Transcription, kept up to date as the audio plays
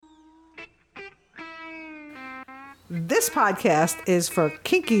This podcast is for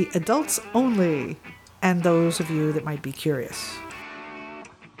kinky adults only, and those of you that might be curious.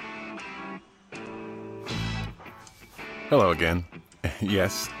 Hello again.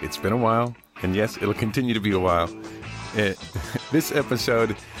 Yes, it's been a while, and yes, it'll continue to be a while. This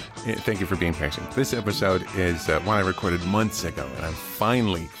episode, thank you for being patient. This episode is one I recorded months ago, and I'm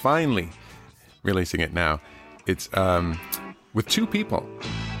finally releasing it now. It's with two people.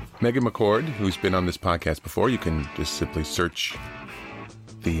 Megan McCord, who's been on this podcast before. You can just simply search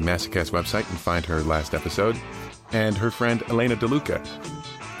the Massacast website and find her last episode. And her friend Elena Luca.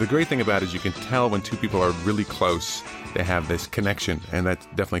 The great thing about it is you can tell when two people are really close, they have this connection, and that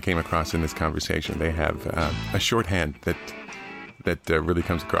definitely came across in this conversation. They have a shorthand that really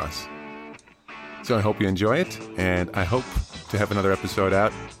comes across. So I hope you enjoy it, and I hope to have another episode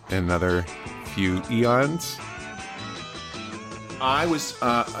out in another few eons. I was,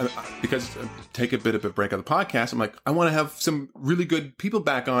 because take a bit of a break on the podcast, I'm like, I want to have some really good people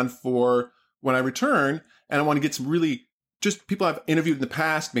back on for when I return, and I want to get some really just people I've interviewed in the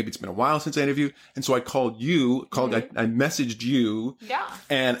past. Maybe it's been a while since I interviewed. And so I called you, I messaged you. Yeah.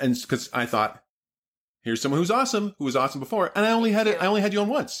 And because I thought, here's someone who was awesome before. And I only had you on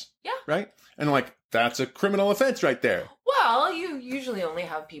once. Yeah. Right. And I'm like, that's a criminal offense right there. Well, you usually only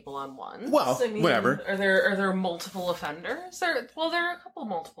have people on once. Well, whatever. Are there multiple offenders? There are a couple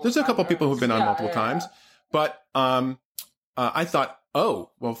multiple. There's a couple people who've been on multiple times. Yeah. But, I thought, oh,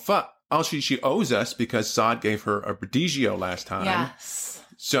 well, fuck. She owes us because Saad gave her a Berdigio last time. Yes.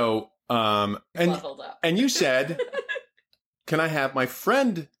 So, and you said, can I have my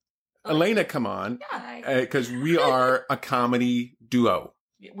friend Elena come on? Yeah. Because we are a comedy duo.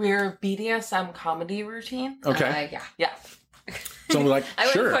 We're BDSM comedy routine. Okay. Yeah. So I'm like, I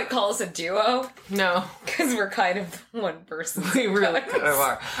sure. wouldn't quite call us a duo. No. Because we're kind of one person. We really kind of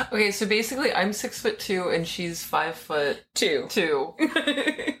are. Okay, so basically I'm 6'2" and she's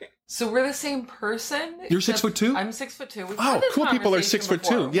 5'2". So we're the same person. You're 6'2"? I'm 6'2". We've Oh, cool people are 6'2".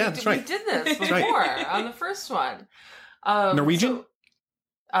 before. Yeah, that's right. We did this before right. on the first one. Norwegian?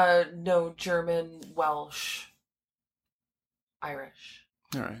 No, German, Welsh, Irish.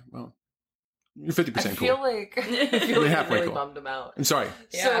 All right. Well, you're 50% I cool. feel like You're halfway really cool. bummed him out. I'm sorry.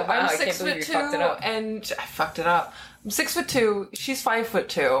 Yeah, So wow, I'm I can't believe you fucked it 6'2", up. and I fucked it up. I'm 6'2". She's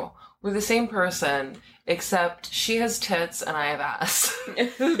 5'2". We're the same person, except she has tits and I have ass.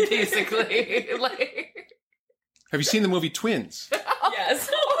 Basically, like. Have you seen the movie Twins? Yes.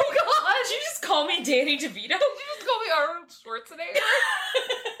 Oh god! Did you just call me Danny DeVito? Did you just call me Arnold Schwarzenegger?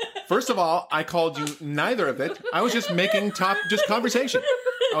 First of all, I called you neither of it. I was just making conversation.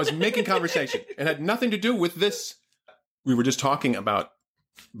 I was making conversation. It had nothing to do with this. We were just talking about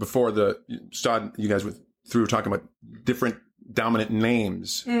before the start. You guys were talking about different dominant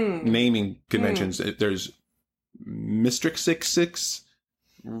names, naming conventions. There's Mistrix 66,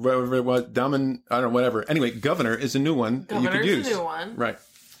 whatever it was, I don't know, whatever. Anyway, Governor is a new one that you could use. Governor's a new one. Right.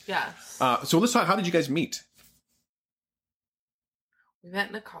 Yes. So let's talk. How did you guys meet? We met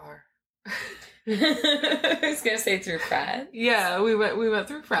in a car. I was gonna say through friends. Yeah, we met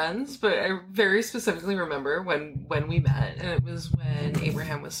through friends, but I very specifically remember when we met, and it was when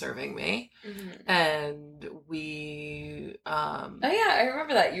Abraham was serving me, and we. Oh yeah, I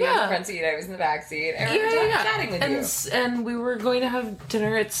remember that. You were in the front seat. I was in the back seat. I remember chatting with you. And we were going to have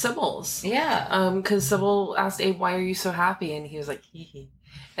dinner at Sybil's. Yeah. Because Sybil asked Abe, "Why are you so happy?" And he was like, "Hee hee."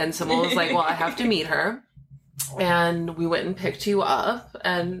 And Sybil was like, "Well, I have to meet her." And we went and picked you up,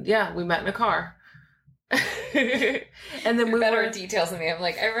 and yeah, we met in a car. And then we better at details than me. I'm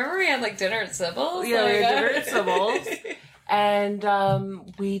like, I remember we had like dinner at Sybil's. Yeah, we had dinner at Sybil's, and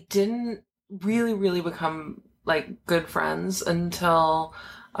we didn't really become like good friends until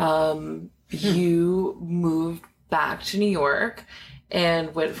you moved back to New York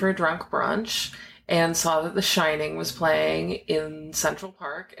and went for a drunk brunch and saw that The Shining was playing in Central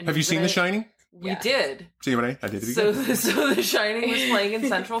Park. And have you seen The Shining? We did. See what I did? So The Shining was playing in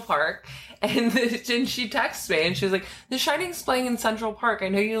Central Park, and she texted me, and she was like, "The Shining's playing in Central Park. I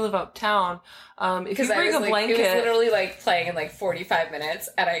know you live uptown. If you bring a blanket..." It was literally like playing in like 45 minutes,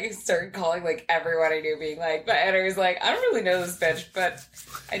 and I started calling like everyone I knew, being like, and I was like, I don't really know this bitch, but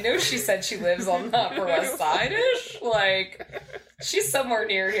I know she said she lives on the Upper West Side-ish. Like, she's somewhere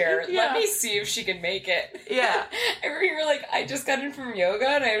near here. Yeah. Let me see if she can make it. Yeah. I remember you were like, I just got in from yoga,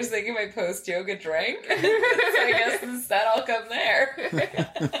 and I was thinking my post-yoga drink. So I guess instead I'll come there.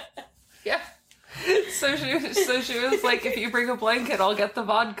 Yeah. So she was like, if you bring a blanket, I'll get the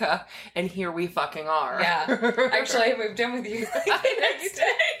vodka. And here we fucking are. Yeah. Actually, I moved in with you like the next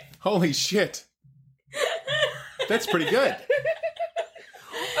day. Holy shit. That's pretty good.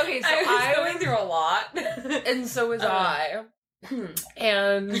 Okay, so I was I going through a lot. And so was I.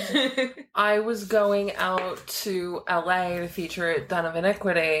 And I was going out to LA to feature at Den of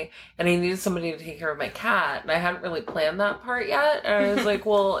Iniquity, and I needed somebody to take care of my cat, and I hadn't really planned that part yet. And I was like,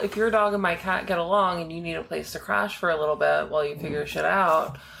 well, if your dog and my cat get along and you need a place to crash for a little bit while you figure shit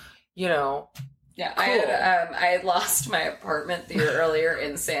out, you know. Yeah, cool. I had lost my apartment the year earlier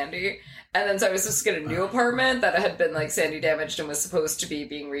in Sandy. And then so I was supposed to get a new apartment that had been like Sandy damaged and was supposed to be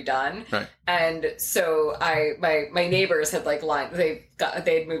being redone. Right. And so my neighbors had like they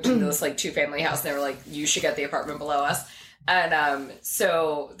had moved into this like 2-family house, and they were like, you should get the apartment below us. And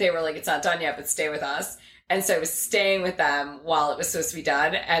so they were like, it's not done yet, but stay with us. And so I was staying with them while it was supposed to be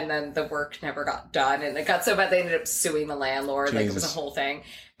done, and then the work never got done, and it got so bad they ended up suing the landlord. Jesus. Like, it was a whole thing.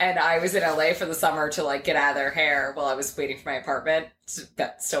 And I was in LA for the summer to like get out of their hair while I was waiting for my apartment.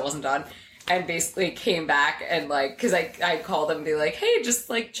 That still wasn't done. And basically came back and like, cause I called them and be like, hey, just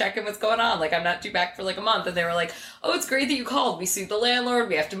like checking what's going on. Like, I'm not due back for like a month. And they were like, oh, it's great that you called. We sued the landlord.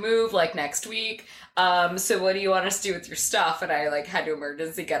 We have to move like next week. So what do you want us to do with your stuff? And I like had to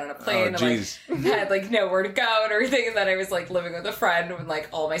emergency get on a plane and like had like nowhere to go and everything. And then I was like living with a friend when like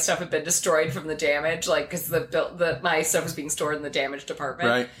all my stuff had been destroyed from the damage, like cause my stuff was being stored in the damaged apartment.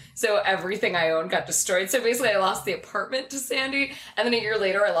 Right. So everything I owned got destroyed. So basically I lost the apartment to Sandy. And then a year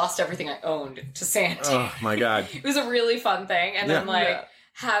later I lost everything I owned to Sandy. Oh my God. It was a really fun thing. And then like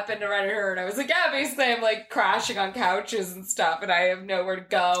happened to run into her, and I was like, yeah, basically I'm like crashing on couches and stuff, and I have nowhere to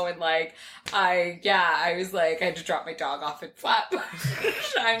go, and like I was like, I had to drop my dog off at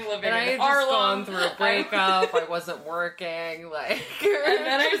Flatbush. I'm living and in I had Harlem. just gone through a breakup. I wasn't working, like, and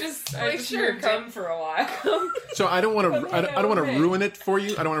then I just moved in for a while. So I don't want to. I don't want to ruin it for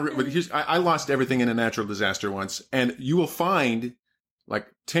you. I don't want to. But here's, I lost everything in a natural disaster once, and you will find, like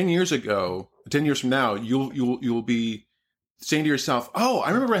 10 years from now, you'll be saying to yourself, "Oh,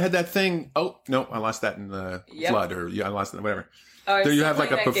 I remember I had that thing. Oh no, I lost that in the flood, or I lost it, whatever." Oh, so you have like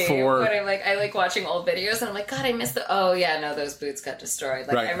a before. But I'm like, I like watching old videos, and I'm like, God, I missed the. Oh yeah, no, those boots got destroyed.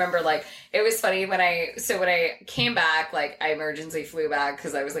 Like, I remember, like, it was funny when I came back, like, I emergency flew back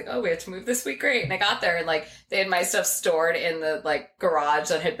because I was like, oh, we have to move this week, great. And I got there, and like, they had my stuff stored in the like garage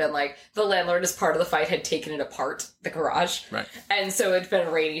that had been like the landlord, as part of the fight, had taken it apart, the garage, right? And so it'd been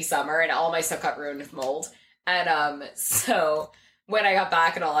a rainy summer, and all my stuff got ruined with mold. And so when I got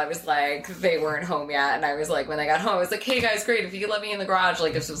back and all, I was like, they weren't home yet. And I was like, when I got home, I was like, hey guys, great. If you could let me in the garage,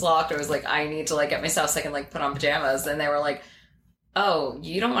 like if it was locked, I was like, I need to like get my stuff so I can like put on pajamas. And they were like, oh,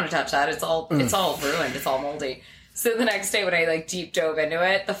 you don't want to touch that. It's all ruined. It's all moldy. So the next day when I like deep dove into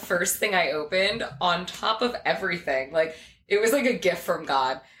it, the first thing I opened on top of everything, like it was like a gift from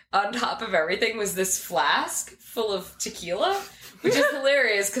God. On top of everything was this flask full of tequila. Which is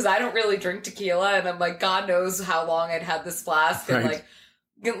hilarious because I don't really drink tequila, and I'm like, God knows how long I'd had this flask, and like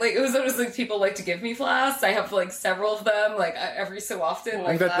it was like people like to give me flasks. I have like several of them, like every so often.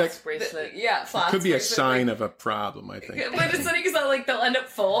 Like flask bracelet, flask. Could be a bracelet, sign like, of a problem, I think. But it's funny because they'll end up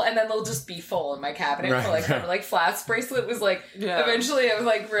full, and then they'll just be full in my cabinet for like flask bracelet was like. Yeah. Eventually, I was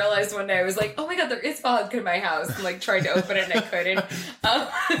like realized one day I was like, oh my God, there is vodka in my house, and like tried to open it and I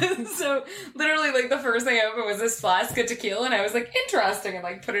couldn't. So literally, like the first thing I opened was this flask of tequila, and I was like, interesting, and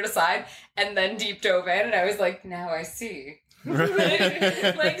like put it aside, and then deep dove in, and I was like, now I see.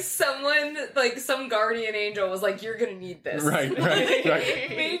 Like someone, like some guardian angel was like, you're gonna need this. Right.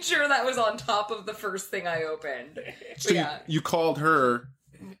 Made sure that was on top of the first thing I opened. So you called her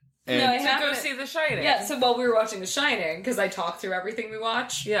and to go see The Shining. Yeah, so while we were watching The Shining, because I talked through everything we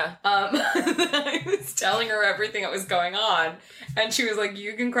watched, I was telling her everything that was going on, and she was like,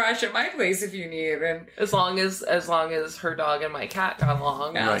 you can crash at my place if you need, and as long as her dog and my cat got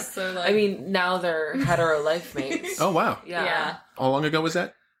along. Yeah, so like, I mean, now they're hetero life mates. Oh wow. Yeah. How long ago was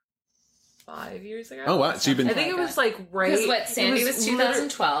that? 5 years ago. Oh wow. So you've been. I think it was like right. Because what, Sandy was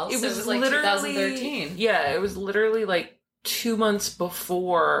 2012. It was like 2013. Yeah, it was literally like 2 months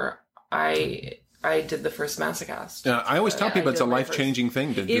before I did the first Massacast. Yeah, I always tell people it's a life-changing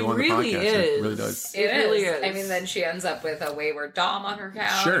thing to do on the podcast. It really does. It really is. I mean, then she ends up with a wayward dom on her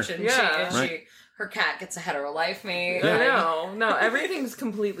couch. Sure. And her cat gets a hetero life mate. Yeah. No, everything's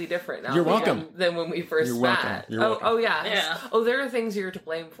completely different now. You're welcome. Than when we first met. You're welcome. Oh yeah. Oh, there are things you're to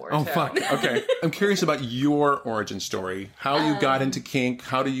blame for. Oh too. fuck. Okay. I'm curious about your origin story. How you got into kink.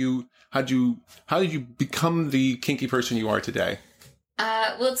 How did you become the kinky person you are today?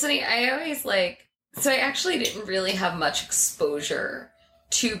 Well, it's funny. I always so I actually didn't really have much exposure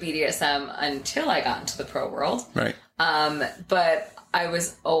to BDSM until I got into the pro world. Right. But I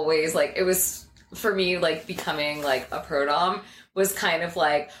was always it was for me, becoming a pro dom was kind of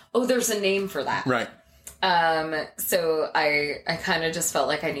oh, there's a name for that. Right. So I kind of just felt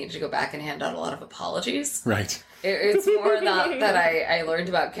like I needed to go back and hand out a lot of apologies. Right. It's more that I learned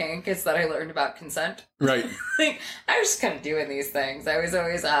about kink. It's that I learned about consent. Right. Like, I was just kind of doing these things. I was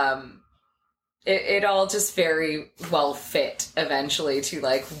always, it all just very well fit eventually to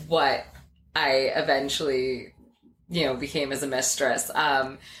like what I eventually, became as a mistress.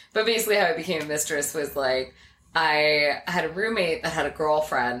 But basically how I became a mistress was like, I had a roommate that had a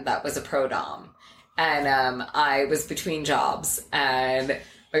girlfriend that was a pro dom. And I was between jobs, and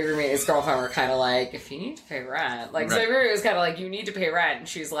my roommate and his girlfriend were kind of like, if you need to pay rent. Like, right. So my roommate was kind of like, you need to pay rent. And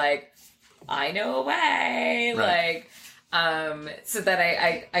she's like, I know a way. Right. Like, so that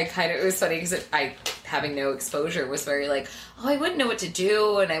I kind of, it was funny because I, having no exposure, was very like, oh, I wouldn't know what to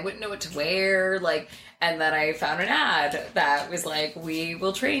do, and I wouldn't know what to wear. Like, and then I found an ad that was like, we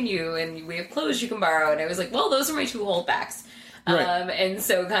will train you, and we have clothes you can borrow. And I was like, well, those are my 2 holdbacks. Right. And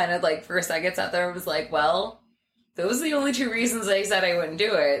so kind of like for a second sat there and was like, well, those are the only 2 reasons I said I wouldn't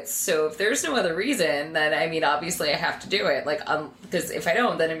do it. So if there's no other reason, then I mean, obviously I have to do it. Like, because if I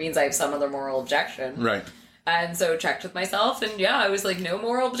don't, then it means I have some other moral objection. Right. And so checked with myself, and yeah, I was like, no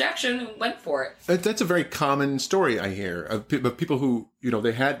moral objection, and went for it. That's a very common story I hear of people who,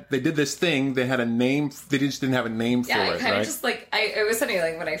 they did this thing, they had a name, they just didn't have a name for it, Yeah, I kind of just like, it was funny,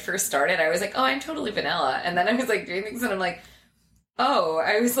 like when I first started, I was like, oh, I'm totally vanilla. And then I was like doing things, and I'm like, oh,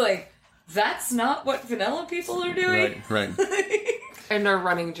 I was like, that's not what vanilla people are doing. Right. And our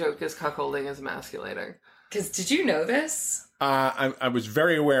running joke is cuckolding is emasculating. Because did you know this? I was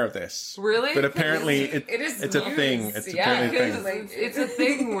very aware of this. Really? But apparently it's a thing. It's apparently a thing. Like, it's a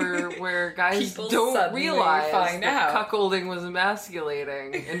thing where guys people don't realize that cuckolding was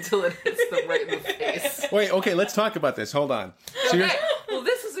emasculating until it hits them right in the face. Wait, okay, let's talk about this. Hold on. So okay. Well,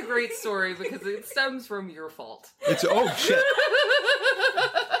 this is a great story because it stems from your fault. Oh, shit.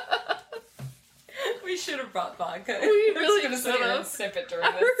 We should have brought vodka. We really should have sip it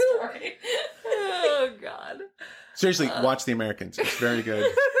during this story. Oh, God. Seriously, watch The Americans. It's very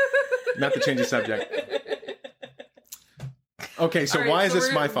good. Not to change the subject. Okay, so why is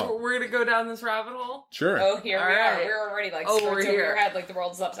this my fault? We're going to go down this rabbit hole? Sure. Oh, here we are. We're already like, we're here. Your head like the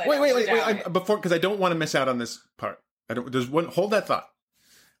world's upside down. Wait. Before, because I don't want to miss out on this part. Hold that thought.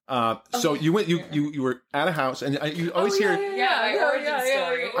 So you went. You were at a house, and you always hear. My origin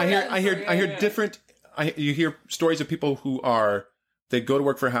story. I hear different. You hear stories of people who they go to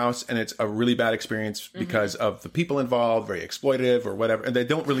work for a house, and it's a really bad experience because of the people involved, very exploitative or whatever, and they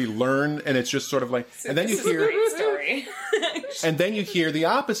don't really learn, and it's just sort of like. So and then you hear. A great story. And then you hear the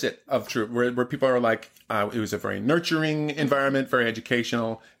opposite of true, where people are like, it was a very nurturing environment, very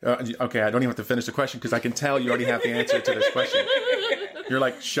educational. Okay, I don't even have to finish the question because I can tell you already have the answer to this question. You're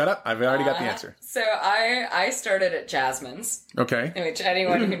like, shut up, I've already got the answer. So I started at Jasmine's. Okay. Which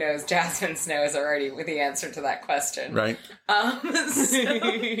anyone who knows Jasmine's knows already with the answer to that question. Right.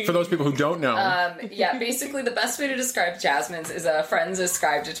 For those people who don't know. Basically the best way to describe Jasmine's is a friend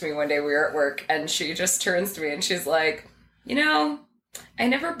described it to me one day. We were at work, and she just turns to me and she's like, I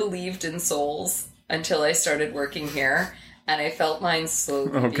never believed in souls until I started working here, and I felt mine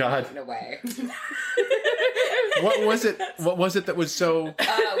slowly being eaten away. What was it that was so...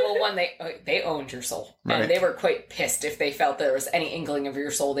 Well, one, they owned your soul. Right. And they were quite pissed if they felt there was any inkling of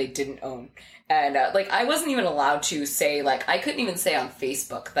your soul they didn't own. And, I wasn't even allowed to say, I couldn't even say on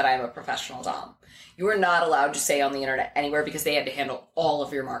Facebook that I'm a professional dom. You were not allowed to say on the internet anywhere because they had to handle all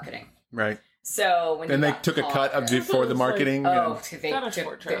of your marketing. Right. So when and they took a cut of before the marketing. Fetish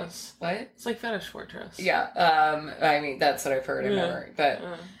Fortress. What? It's like Fetish Fortress. Yeah. I mean, that's what I've heard in memory. But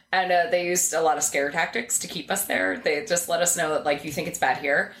and they used a lot of scare tactics to keep us there. They just let us know that you think it's bad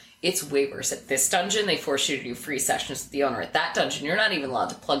here. It's way worse at this dungeon. They force you to do free sessions with the owner. At that dungeon, you're not even allowed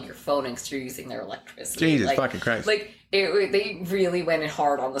to plug your phone in because you're using their electricity. Jesus fucking Christ! They really went in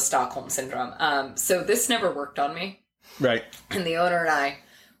hard on the Stockholm syndrome. So this never worked on me. Right. And the owner and I.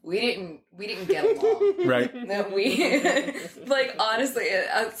 We didn't get along. Right. Honestly,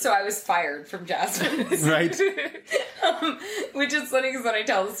 so I was fired from Jasmine's. Right. Which is funny because when I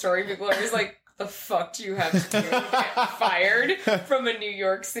tell the story, people are always like, the fuck do you have to do to get fired from a New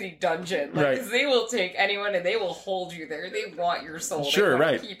York City dungeon? Because they will take anyone and they will hold you there. They want your soul. Sure, they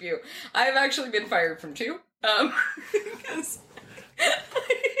want to keep you. I've actually been fired from 2. Because...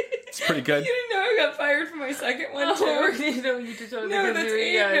 It's pretty good. You didn't know I got fired from my second one, too? You just don't know. That's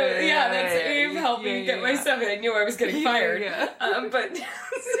Abe. That's Abe helped me get my stuff, and I knew I was getting fired. But...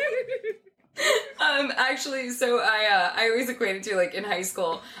 actually, so I always equated to, in high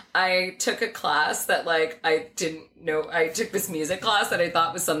school, I took a class that, I didn't know. I took this music class that I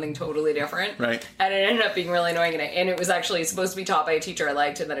thought was something totally different. Right. And it ended up being really annoying, and it was actually supposed to be taught by a teacher I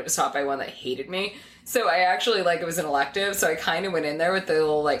liked, and then it was taught by one that hated me. So I actually, like, it was an elective, so I kind of went in there with the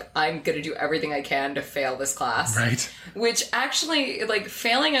little, like, I'm gonna do everything I can to fail this class. Right. Which actually, like,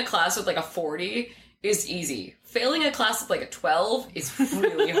 failing a class with, like, a 40 is easy. Failing a class with, like, a 12 is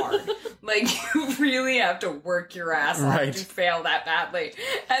really hard. Like, you really have to work your ass off to fail that badly.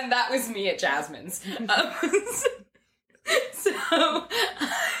 And that was me at Jasmine's. So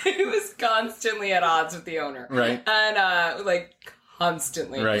I was constantly at odds with the owner. Right. And, like,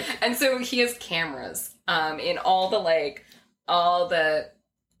 constantly. Right. And so he has cameras in all the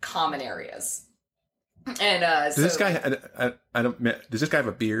common areas. And does this guy does this guy have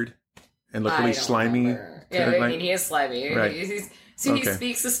a beard and look really slimy? Yeah, I mean, he is slimy. Right. He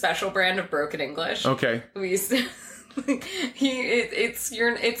speaks a special brand of broken English. Okay. It's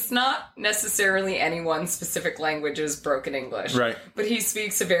not necessarily any one specific language's broken English. Right. But he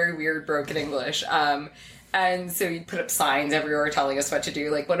speaks a very weird broken English. And so he'd put up signs everywhere telling us what to do.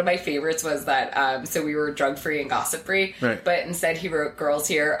 Like, one of my favorites was that, so we were drug-free and gossip-free. Right. But instead he wrote, girls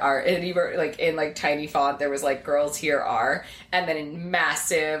here are, and he wrote, like, in, like, tiny font, there was, like, girls here are. And then in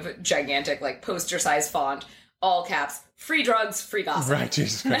massive, gigantic, like, poster-sized font, all caps, free drugs, free gossip. Right,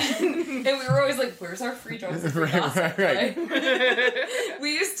 Jesus Christ. And we were always like, where's our free drugs and free gossip? Right.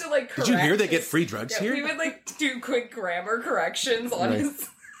 We used to, like, correct Did you hear they get free drugs here? We would, like, do quick grammar corrections on his...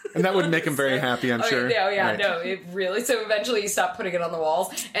 And that would make him very happy, I'm sure. Yeah, no, it really... So eventually he stopped putting it on the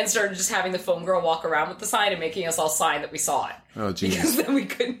walls and started just having the phone girl walk around with the sign and making us all sign that we saw it. Oh, geez. Because then we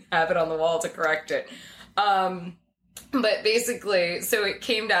couldn't have it on the wall to correct it. But basically, so it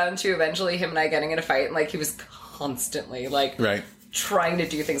came down to eventually him and I getting in a fight, and, like, he was constantly, like... Right. Trying to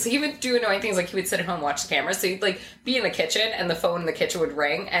do things. So he would do annoying things, like he would sit at home and watch the camera. So he'd, like, be in the kitchen and the phone in the kitchen would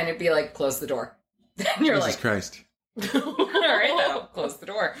ring and it'd be like, close the door. And you're Jesus like... Christ. All right, now close the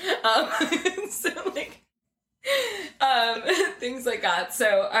door. So, like, things like that.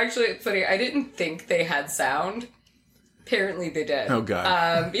 So actually, it's funny. I didn't think they had sound. Apparently, they did. Oh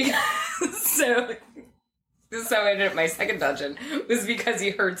God. Because this is how I ended up my second dungeon, was because he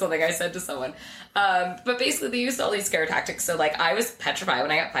heard something I said to someone. But basically, they used all these scare tactics. So, like, I was petrified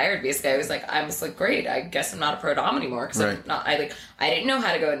when I got fired. Basically, I was like, great. I guess I'm not a pro dom anymore because right. I'm not. I didn't know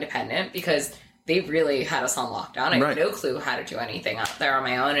how to go independent because they really had us on lockdown. I had no clue how to do anything out there on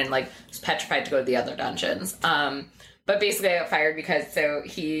my own, and, like, was petrified to go to the other dungeons. But basically I got fired because, so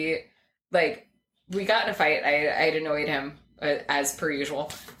he, like, we got in a fight. I had annoyed him as per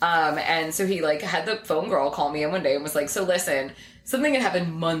usual. And so he, like, had the phone girl call me in one day and was like, so listen, something had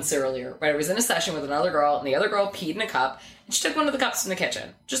happened months earlier, right? I was in a session with another girl, and the other girl peed in a cup, and she took one of the cups from the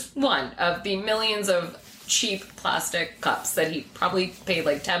kitchen. Just one of the millions of cheap plastic cups that he probably paid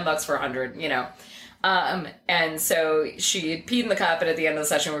like $10 for 100, you know. And so she had peed in the cup, and at the end of the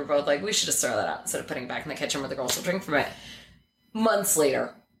session we were both like, we should just throw that out instead of putting it back in the kitchen where the girls will drink from it. Months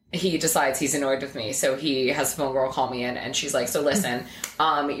later, he decides he's annoyed with me, so he has the phone girl call me in, and she's like, so listen,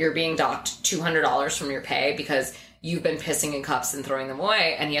 you're being docked $200 from your pay because you've been pissing in cups and throwing them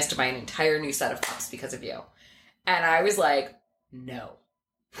away, and he has to buy an entire new set of cups because of you. And I was like, no.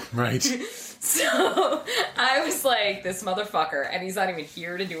 Right. So I was like, this motherfucker, and he's not even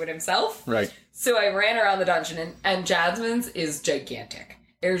here to do it himself. Right. So I ran around the dungeon, and Jasmine's is gigantic.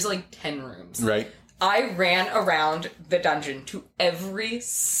 There's like 10 rooms. Right. I ran around the dungeon to every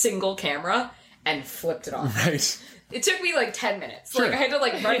single camera and flipped it on. Right. It took me like 10 minutes. Sure. Like, I had to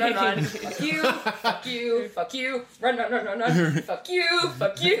like run, fuck you, fuck you, fuck you, run, fuck you,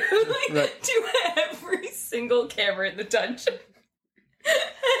 fuck you, like, to every single camera in the dungeon.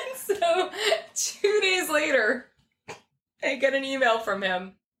 And so 2 days later, I get an email from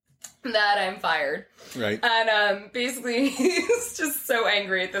him that I'm fired. Right. And basically, he's just so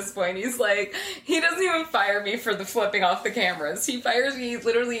angry at this point. He's like, he doesn't even fire me for the flipping off the cameras. He fires me, he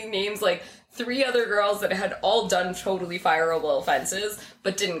literally names like 3 other girls that had all done totally fireable offenses,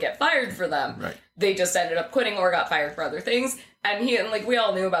 but didn't get fired for them. Right. They just ended up quitting or got fired for other things. And we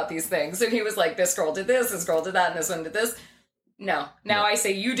all knew about these things. So he was like, this girl did this girl did that, and this one did this. No. Now I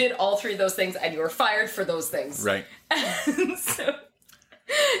say you did all 3 of those things, and you were fired for those things. Right. And so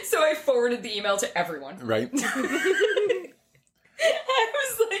I forwarded the email to everyone. Right. I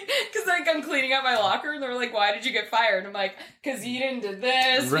was like, because like I'm cleaning out my locker, and they're like, "Why did you get fired?" I'm like, "Because Eden did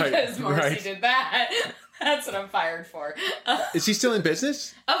this, because Marcy did that." That's what I'm fired for. Is he still in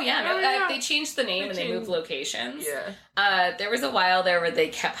business? Oh yeah, no, yeah. they changed the name and they moved locations. Yeah. There was a while there where they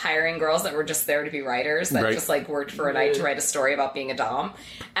kept hiring girls that were just there to be writers that just like worked for a night to write a story about being a dom,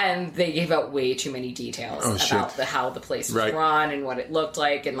 and they gave out way too many details about how the place was run and what it looked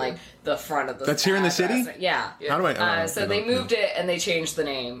like and like the front of the. That's here in the city. Yeah. How do I? So they moved it and they changed the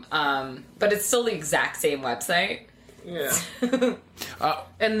name, but it's still the exact same website. Yeah.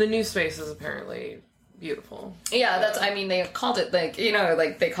 And the new space is apparently beautiful. Yeah, they called it, like, you know,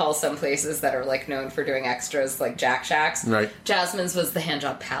 like they call some places that are like known for doing extras like Jack Shacks. Right. Jasmine's was the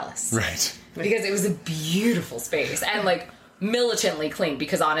Handjob Palace. Right. Because it was a beautiful space and like militantly clean,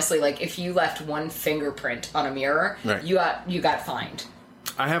 because honestly, like if you left one fingerprint on a mirror, right. you got fined.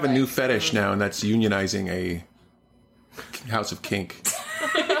 I have a new fetish now, and that's unionizing a house of kink.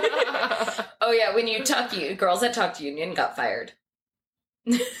 Oh yeah, when girls that talk to union got fired.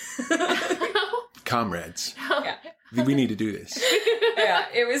 Comrades. Yeah. We need to do this. Yeah,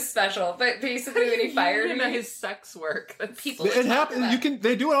 it was special. But basically when he fired me, his sex work. people It happens.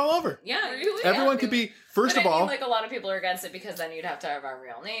 They do it all over. Yeah, Really? Everyone could be, first of all, like a lot of people are against it because then you'd have to have our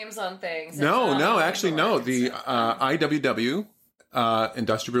real names on things. No, actually no. The IWW,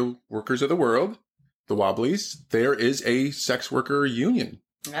 Industrial Workers of the World, the Wobblies, there is a sex worker union.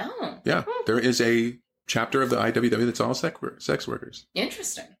 Oh. Yeah, there is a chapter of the IWW that's all sex workers.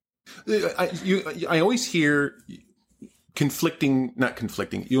 Interesting. I always hear not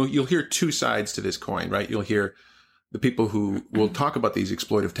conflicting. You'll hear two sides to this coin, right? You'll hear the people who will talk about these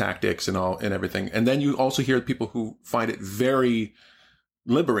exploitive tactics and everything, and then you also hear people who find it very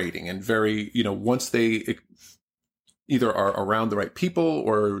liberating and very, once they either are around the right people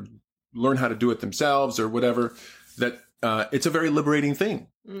or learn how to do it themselves or whatever, that it's a very liberating thing.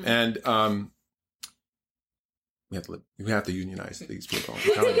 Mm. And we have to unionize these people.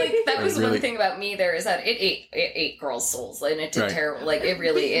 Like that was really, one thing about me there, is that it ate girls' souls, and it did terrible. Like it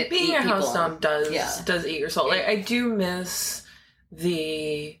really being a house dom does eat your soul. Like, I do miss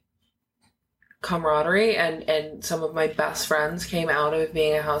the camaraderie, and some of my best friends came out of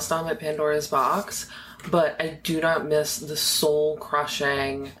being a house dom at Pandora's Box, but I do not miss the soul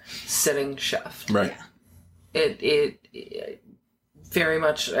crushing sitting shift. Right. It very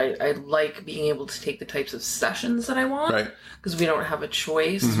much, I like being able to take the types of sessions that I want, right? Because we don't have a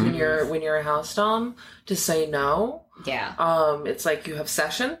choice when you're a house dom to say no. Yeah. It's like you have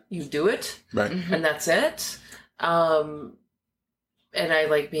session, you do it, right, and that's it. And I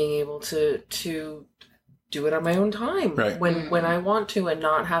like being able to do it on my own time, right, when I want to, and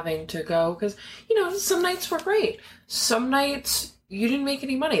not having to go, because some nights were great, some nights you didn't make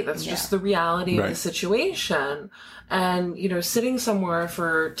any money. That's just the reality of the situation. And, sitting somewhere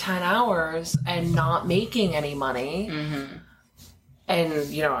for 10 hours and not making any money. Mm-hmm. And,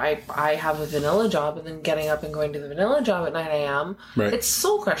 I have a vanilla job, and then getting up and going to the vanilla job at 9 a.m. Right. It's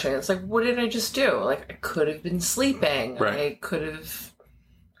soul crushing. It's like, what did I just do? Like, I could have been sleeping. Right. I could have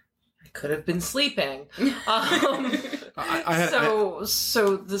been sleeping. The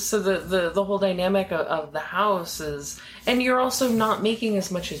whole dynamic of the house is, and you're also not making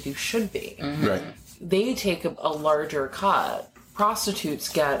as much as you should be. Mm-hmm. Right. They take a larger cut. Prostitutes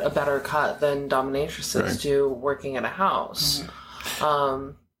get a better cut than dominatrixes do working in a house.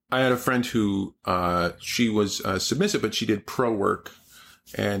 Mm-hmm. I had a friend who she was submissive, but she did pro work,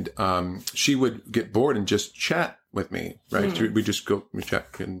 and she would get bored and just chat with me. Right, we just go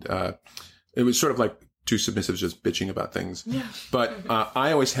chat, and it was sort of like two submissives just bitching about things. Yeah. But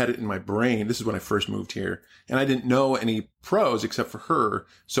I always had it in my brain. This is when I first moved here, and I didn't know any pros except for her.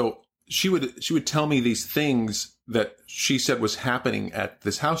 So she would tell me these things that she said was happening at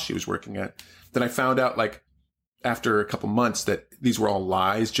this house she was working at. Then I found out, like, after a couple months, that these were all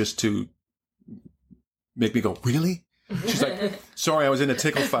lies just to make me go, really? She's like, sorry, I was in a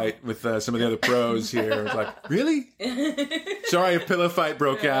tickle fight with some of the other pros here. I was like, really? Sorry, a pillow fight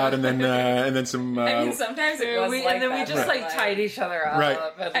broke out, and then some. I mean, sometimes it was like that. And then we just tied each other up. Right.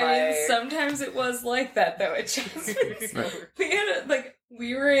 And, I mean, sometimes it was like that, though. It just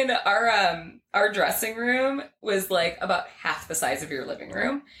we were in our dressing room was like about half the size of your living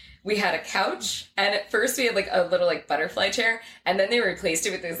room. We had a couch, and at first we had like a little like butterfly chair, and then they replaced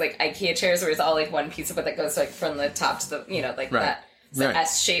it with these like IKEA chairs where it's all like one piece of it that goes like from the top to the that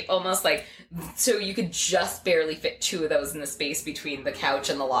S shape almost, like, so you could just barely fit two of those in the space between the couch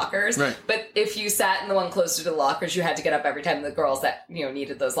and the lockers. Right. But if you sat in the one closer to the lockers, you had to get up every time the girls that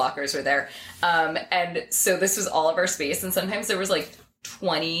needed those lockers were there. And so this was all of our space, and sometimes there was like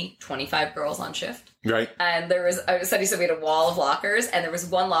 20, 25 girls on shift. Right. And there was, Sunny said we had a wall of lockers, and there was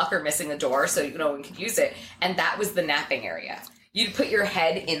one locker missing the door, so no one could use it. And that was the napping area. You'd put your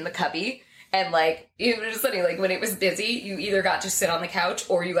head in the cubby, and like, it was just funny, like when it was busy, you either got to sit on the couch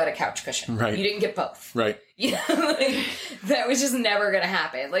or you got a couch cushion. Right. You didn't get both. Right. You know, like, that was just never gonna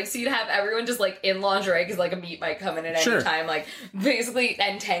happen. Like, so you'd have everyone just, like, in lingerie, because, like, a meat might come in at any time, like, basically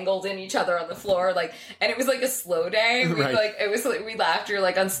entangled in each other on the floor, like, and it was, like, a slow day. Like, it was, like, we laughed, we were,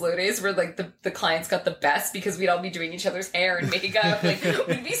 like, on slow days where, like, the clients got the best, because we'd all be doing each other's hair and makeup, like,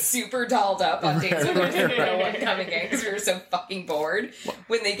 we'd be super dolled up on days when there was no one coming in, because we were so fucking bored.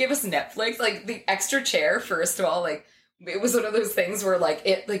 When they gave us Netflix, like, the extra chair, first of all, like, it was one of those things where, like,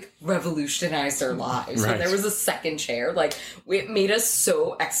 it, like, revolutionized our lives. When there was a second chair, like, it made us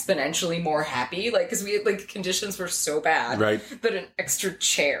so exponentially more happy, like, because we had, like, conditions were so bad. But an extra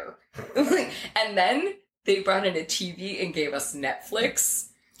chair. And then they brought in a TV and gave us Netflix.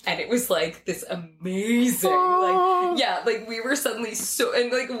 And it was, like, this amazing, like, yeah, like, we were suddenly so,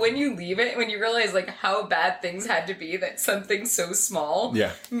 and, like, when you leave it, when you realize, like, how bad things had to be, that something so small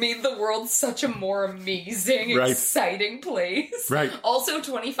made the world such a more amazing, exciting place. Also,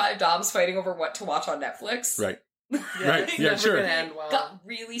 25 doms fighting over what to watch on Netflix. Yeah, sure. End well. Got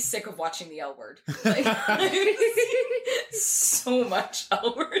really sick of watching the L Word. Like, so much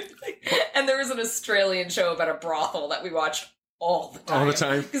L Word. And there was an Australian show about a brothel that we watched all the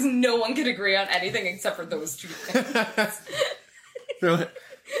time. Because no one could agree on anything except for those two things.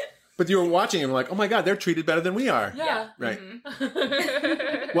 But you were watching and like, oh my God, they're treated better than we are. Yeah. Right.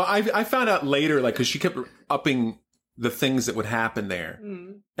 Well, I found out later, like, because she kept upping the things that would happen there.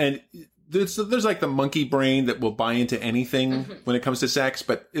 And there's like the monkey brain that will buy into anything when it comes to sex.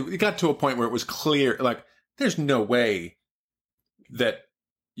 But it got to a point where it was clear, like, there's no way that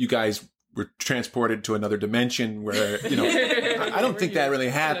you guys were transported to another dimension where, you know, I don't think that really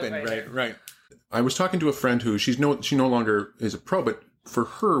happened. Right. I was talking to a friend who she no longer is a pro, but for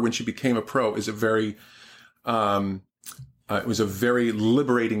her, when she became a pro, is a very, it was a very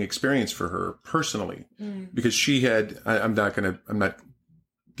liberating experience for her personally, because she had, I'm not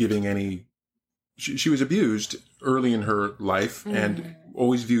giving any, she was abused early in her life and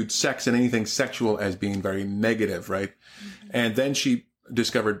always viewed sex and anything sexual as being very negative. Right. And then she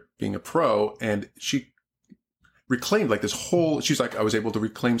discovered being a pro, and she reclaimed like this whole, she's like, I was able to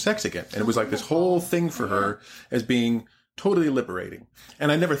reclaim sex again. And it was like this whole thing for her as being totally liberating. And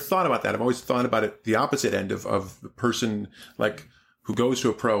I never thought about that. I've always thought about it the opposite end of the person like who goes to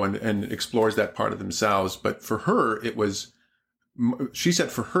a pro and explores that part of themselves. But for her, it was, she said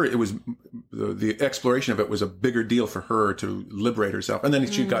for her, it was the exploration of it was a bigger deal for her to liberate herself. And then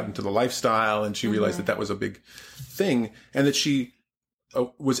she got into the lifestyle and she realized that was a big thing, and that she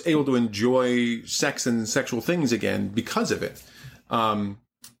was able to enjoy sex and sexual things again because of it. Now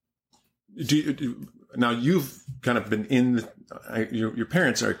you've kind of been in your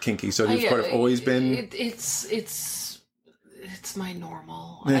parents are kinky, so you've kind of always been. It's my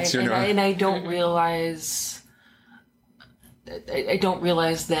normal. And I don't realize. I don't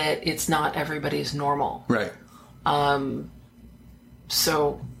realize that it's not everybody's normal. Right.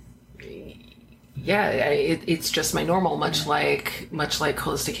 So. Yeah, it's just my normal, much like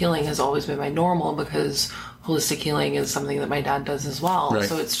holistic healing has always been my normal, because holistic healing is something that my dad does as well. Right.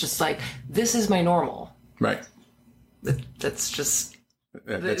 So it's just like, this is my normal. Right. That's just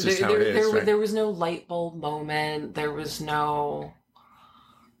how it is. There was no light bulb moment. There was no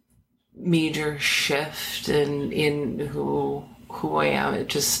major shift in who I am. It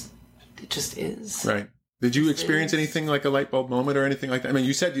just is. Right. Did you experience anything like a light bulb moment or anything like that? I mean,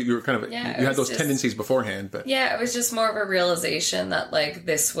 you said you were kind of, you had those tendencies beforehand, but. Yeah, it was just more of a realization that, like,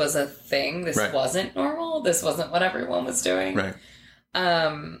 this was a thing. This wasn't normal. This wasn't what everyone was doing. Right.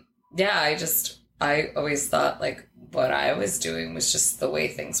 Yeah, I always thought, like, what I was doing was just the way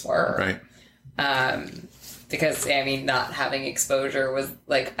things were. Right. Because, I mean, not having exposure was,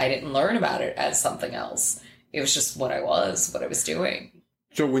 like, I didn't learn about it as something else. It was just what I was doing.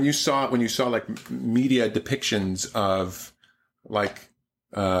 So when you saw like media depictions of like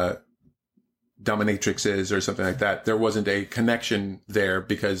dominatrixes or something like that, there wasn't a connection there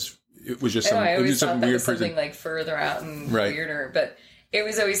because it was just some, I always thought that weird was person. Something like further out and weirder, but it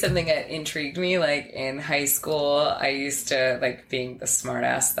was always something that intrigued me. Like in high school, I used to, like, being the smart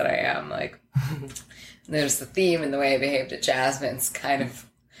ass that I am, like there's the theme in the way I behaved at Jasmine's kind of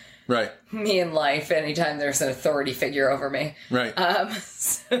me in life anytime there's an authority figure over me. Right.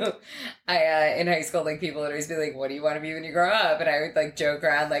 So I, in high school, like, people would always be like, what do you want to be when you grow up? And I would, like, joke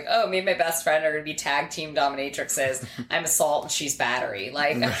around, like, oh, me and my best friend are going to be tag team dominatrixes. I'm assault and she's battery.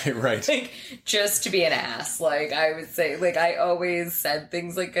 Like, right. Like, just to be an ass. Like, I would say, like, I always said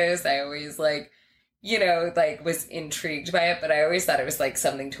things like this. I always, like, you know, like, was intrigued by it, but I always thought it was, like,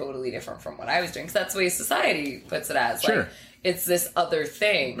 something totally different from what I was doing. Because that's the way society puts it as. Sure. Like, it's this other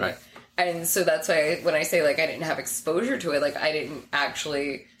thing. Right. And so that's why when I say, like, I didn't have exposure to it, like, I didn't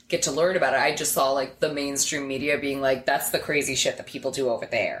actually get to learn about it. I just saw, like, the mainstream media being like, that's the crazy shit that people do over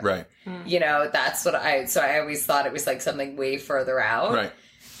there. Right. You know, that's what so I always thought it was, like, something way further out. Right.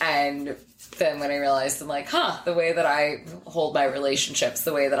 And then when I realized, I'm like, the way that I hold my relationships,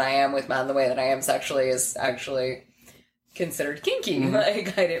 the way that I am with men, the way that I am sexually is actually considered kinky. Mm-hmm.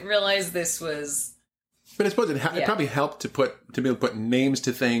 Like, I didn't realize this was... But I suppose it probably helped to be able to put names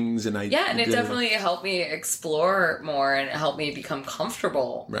to things, and and it definitely helped me explore more and helped me become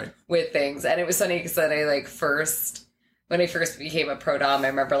comfortable with things. And it was funny because when I first became a pro dom, I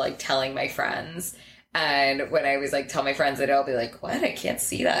remember like telling my friends, and when I was like tell my friends, they'd all be like, "What? I can't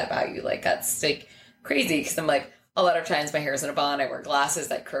see that about you. Like that's like crazy." Because I'm like, a lot of times my hair's in a bun. I wear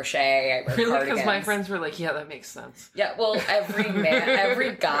glasses. I crochet. I wear cardigans. Because my friends were like, yeah, that makes sense. Yeah, well, every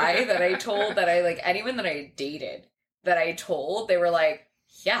guy that I told that I like, anyone that I dated that I told, they were like,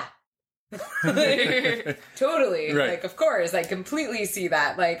 yeah. Totally. Right. Like, of course, I completely see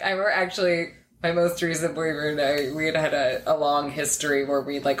that. Like, I were actually, my most recent boyfriend, we had a long history where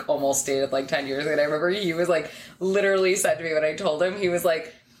we like almost dated like 10 years ago. And I remember he was like, literally said to me when I told him, he was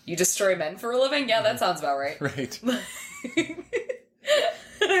like, "You destroy men for a living?" Yeah, that sounds about right. Right. And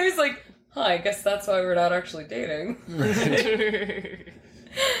I was like, I guess that's why we're not actually dating. Right.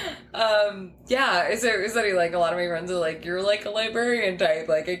 Yeah, so it was funny, like, a lot of my friends are like, "You're like a librarian type,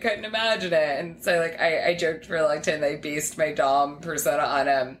 like, I couldn't imagine it." And so, like, I joked for a long time, I based my dom persona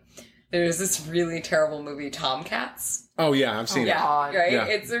on, there's this really terrible movie, Tomcats. Oh, yeah, I've seen it. Yeah, right? Yeah.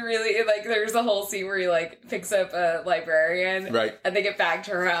 It's a really, like, there's a whole scene where he, like, picks up a librarian. Right. And they get back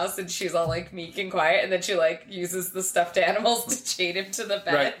to her house, and she's all, like, meek and quiet, and then she, like, uses the stuffed animals to chain him to the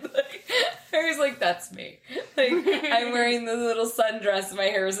bed. Right. Like, I was like, that's me. Like, I'm wearing the little sundress, my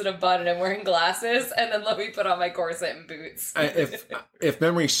hair is in a bun, and I'm wearing glasses, and then let me put on my corset and boots. If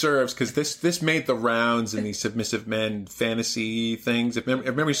memory serves, because this made the rounds in these submissive men fantasy things. If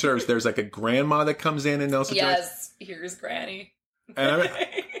memory serves, there's like a grandma that comes in and knows. Yes, here's Granny. And I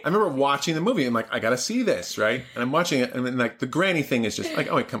remember watching the movie. I'm like, I gotta see this, right? And I'm watching it, and then, like, the granny thing is just like,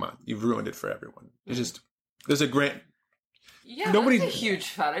 oh, wait, come on, you've ruined it for everyone. It's just there's a Yeah, nobody. that's a huge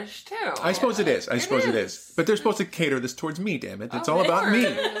fetish too. I suppose it is. I suppose it is. But they're supposed to cater this towards me. Damn it! It's all about me.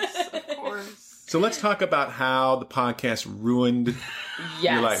 Of course. So let's talk about how the podcast ruined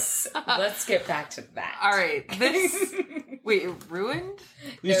your life. Let's get back to that. All right. Wait, it ruined?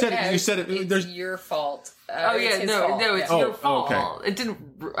 You said it. It's There's your fault. No, it's your fault. Okay. It didn't.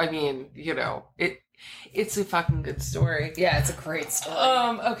 I mean, it's a fucking good story. Yeah, it's a great story.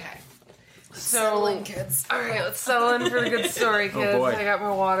 Okay. Settle in, kids. All right, let's settle in for the good story, kids. Oh, boy. I got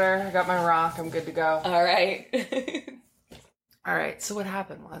my water. I got my rock. I'm good to go. All right. All right. So what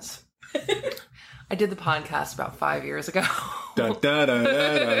happened was, I did the podcast about 5 years ago. Dun, dun, dun,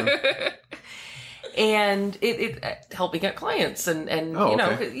 dun, dun. And it helped me get clients, and Oh, you know,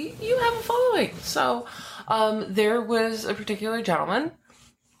 okay. you have a following. So there was a particular gentleman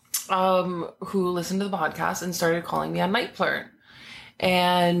who listened to the podcast and started calling me on Night Flirt.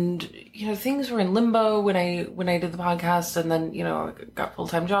 And, you know, things were in limbo when I did the podcast, and then, you know, I got a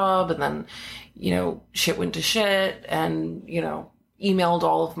full-time job, and then, you know, shit went to shit, and, you know, emailed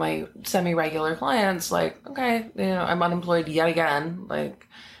all of my semi-regular clients, like, okay, you know, I'm unemployed yet again, like,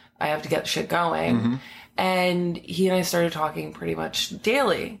 I have to get shit going. Mm-hmm. And he and I started talking pretty much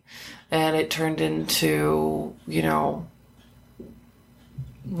daily, and it turned into, you know,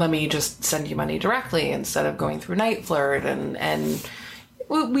 let me just send you money directly instead of going through Night Flirt, and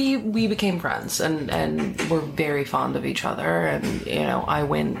we became friends, and we're very fond of each other. And, you know, I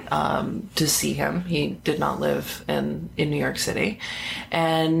went to see him. He did not live in New York City,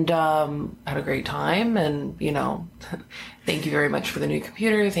 and had a great time. And, you know, thank you very much for the new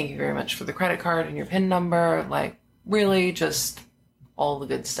computer. Thank you very much for the credit card and your PIN number. Like, really just all the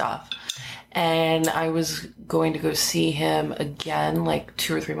good stuff. And I was going to go see him again, like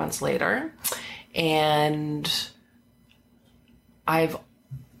 2 or 3 months later. And I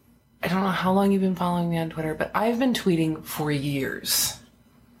don't know how long you've been following me on Twitter, but I've been tweeting for years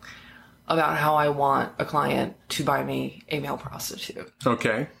about how I want a client to buy me a male prostitute.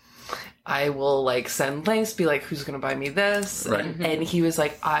 Okay. I will like send links, be like, who's going to buy me this? Right. And he was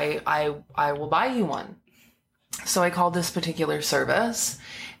like, I will buy you one. So I called this particular service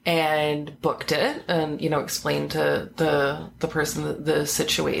and booked it, and, you know, explained to the person the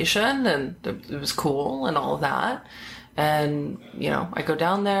situation, and it was cool and all of that. And, you know, I go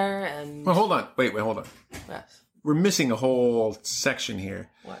down there and... Well, hold on. Wait, hold on. Yes. We're missing a whole section here.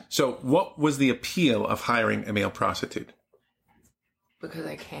 What? So what was the appeal of hiring a male prostitute? Because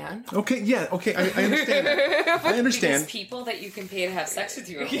I can. Okay, yeah, okay, I understand that. I understand. Because people that you can pay to have sex with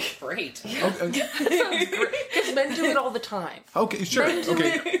you are great. That sounds great. Because men do it all the time. Okay, sure. Men do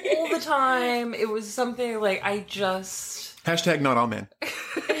Okay. it all the time. It was something like I just... Hashtag not all men.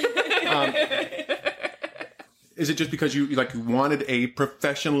 Is it just because you wanted a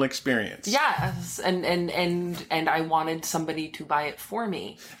professional experience? Yes, and I wanted somebody to buy it for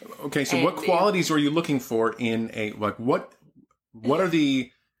me. Okay, so And what qualities were you looking for in a what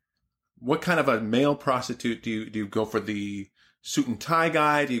kind of a male prostitute do you go for? The suit and tie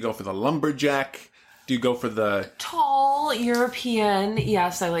guy? Do you go for the lumberjack? Do you go for the tall European?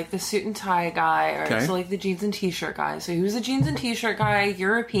 Yes, I like the suit and tie guy. Or Okay. I also like the jeans and t-shirt guy. So he was a jeans and t-shirt guy,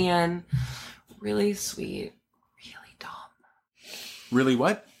 European, really sweet, really dumb. really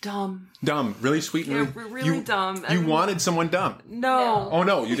what? Dumb. Dumb, really sweet, and Yeah, really dumb. You wanted someone dumb. No. Oh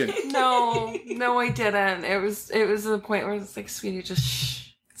no, you didn't. No, I didn't. It was the point where it's like, sweetie, just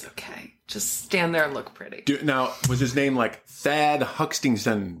shh. It's okay. Just stand there and look pretty. Now, was his name like Thad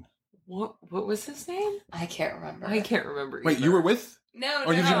Huxtington? What was his name? I can't remember. I can't remember. Wait, either. you were with? No,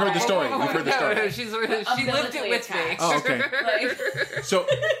 Or you've heard the story? You've heard the No, story. no, she lived it with me. Oh, okay. Like, So,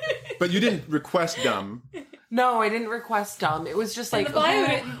 but you didn't request dumb. No, I didn't request dumb. It was just like the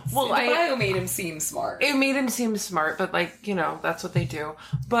bio, well, the bio made him seem smart. It made him seem smart, but that's what they do.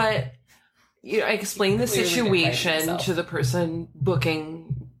 But I explained the Clearly didn't write situation himself. to the person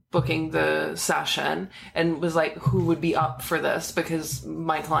booking the session and was like, who would be up for this? Because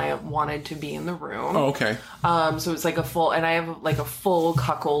my client wanted to be in the room. Oh, okay. So it's like a full, and I have like a full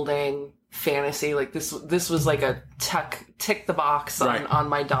cuckolding fantasy. Like this was like a tick the box Right. on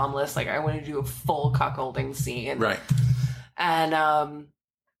my dom list. Like I want to do a full cuckolding scene. Right. And,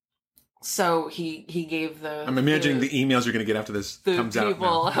 so he gave the... I'm imagining the emails you're going to get after this the comes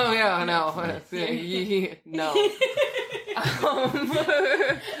people, out. oh yeah, no. No.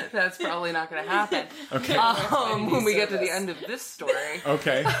 That's probably not going to happen. Okay. When we get to the end of this story.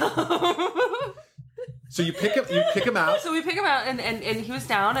 Okay. So you pick him out. So we pick him out, and he was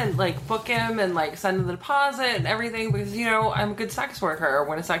down, and like book him and like send him the deposit and everything, because I'm a good sex worker.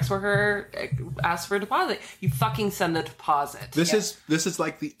 When a sex worker asks for a deposit, you fucking send the deposit. This is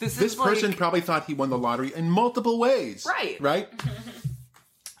like this person like- probably thought he won the lottery in multiple ways. Right. Right?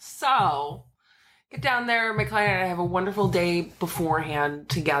 So, get down there. My client and I have a wonderful day beforehand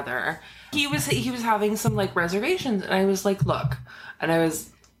together. He was having some like reservations, and I was like, look, and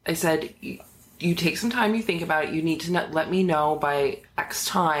I said, you take some time, you think about it. You need to let me know by X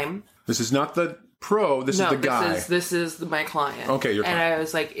time. This is not the pro. This is the guy. This is my client. Okay, your client. And I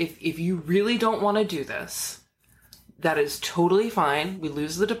was like, if you really don't want to do this, that is totally fine. We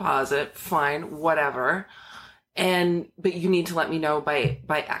lose the deposit. Fine, whatever. But you need to let me know by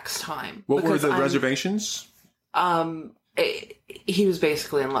X time. What were Because the reservations? He was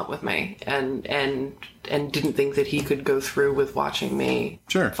basically in love with me and didn't think that he could go through with watching me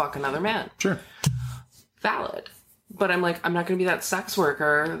Sure. fuck another man. Sure. Valid. But I'm like, I'm not going to be that sex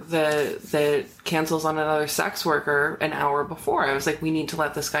worker that cancels on another sex worker an hour before. I was like, we need to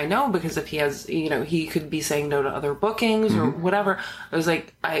let this guy know, because if he has, he could be saying no to other bookings or whatever. I was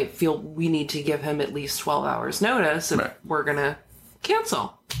like, I feel we need to give him at least 12 hours notice if Right. we're going to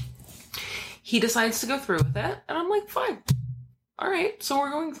cancel. He decides to go through with it, and I'm like, fine. All right, so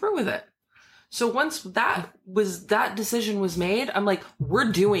we're going through with it. So once that decision was made, I'm like,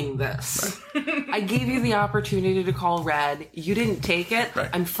 we're doing this. Right. I gave you the opportunity to call Red. You didn't take it. Right.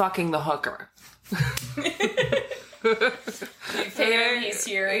 I'm fucking the hooker. You paid him, he's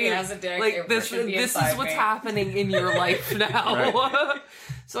here, he has a dick. Like this is what's happening in your life now. Right.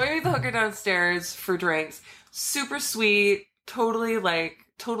 So I meet the hooker downstairs for drinks. Super sweet. Totally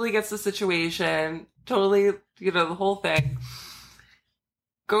gets the situation. Totally, the whole thing.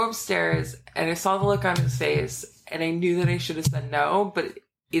 Go upstairs, and I saw the look on his face, and I knew that I should have said no, but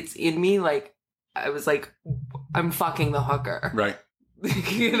it's in me, like, I was like, I'm fucking the hooker. Right.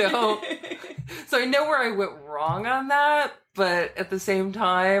 So I know where I went wrong on that, but at the same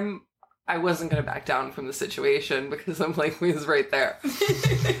time, I wasn't going to back down from the situation, because I'm like, he was right there.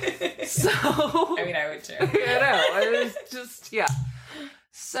 So. I mean, I would too. It was just, yeah.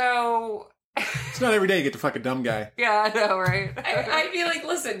 So. It's not every day you get to fuck a dumb guy. Yeah, I know, right? I'd be like,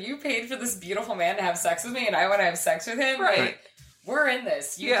 listen, you paid for this beautiful man to have sex with me, and I want to have sex with him. Right. Like, we're in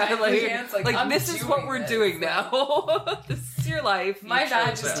this. You Yeah, chance. like I'm this is what we're this. doing now. This is your life. My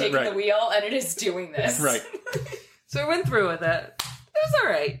badge is taking Right. the wheel, and it is doing this. Right. So I went through with it. It was all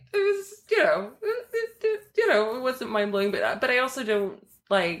right. It was, it wasn't mind blowing, but I also don't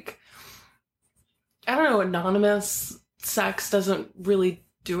like. I don't know. Anonymous sex doesn't really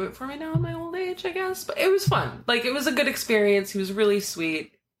do it for me now in my old age, I guess. But it was fun. Like, it was a good experience. He was really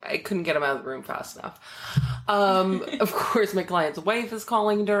sweet. I couldn't get him out of the room fast enough. Of course, my client's wife is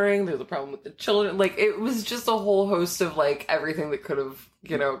calling during. There's a problem with the children. Like, it was just a whole host of, like, everything that could have,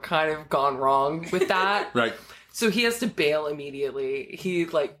 you know, kind of gone wrong with that. Right. So he has to bail immediately. He,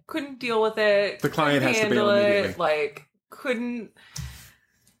 like, couldn't deal with it. The client has to bail handle immediately. it, like, couldn't...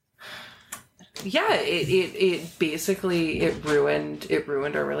 Yeah, it basically ruined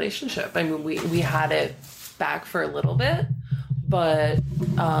our relationship. I mean, we had it back for a little bit, but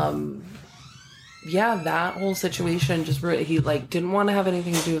yeah, that whole situation just he like didn't want to have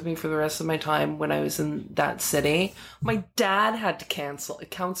anything to do with me for the rest of my time when I was in that city. My dad had to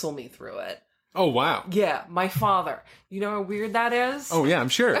counsel me through it. Oh, wow. Yeah, my father. You know how weird that is? Oh, yeah, I'm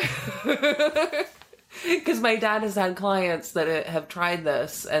sure. Because my dad has had clients that have tried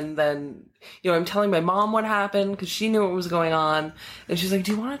this, and then, you know, I'm telling my mom what happened because she knew what was going on, and she's like,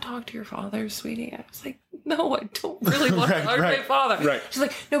 "Do you want to talk to your father, sweetie?" I was like, "No, I don't really want to talk to my father." Right. She's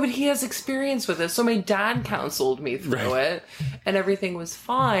like, "No, but he has experience with this." So my dad counseled me through it, and everything was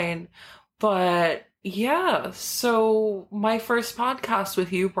fine. But yeah, so my first podcast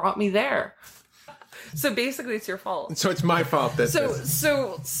with you brought me there. So basically, it's your fault. So it's my fault that.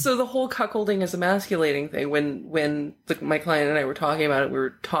 So the whole cuckolding is emasculating thing. When my client and I were talking about it, we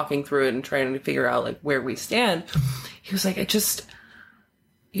were talking through it and trying to figure out like where we stand. He was like, I just,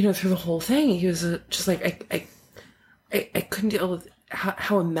 you know, through the whole thing, he was just like, I couldn't deal with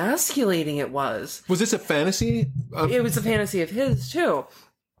how emasculating it was. Was this a fantasy? It was a fantasy of his too,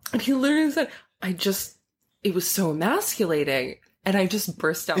 and he literally said, it was so emasculating. And I just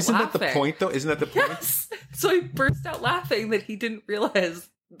burst out laughing. Isn't that the point, though? Isn't that the point? Yes. So I burst out laughing that he didn't realize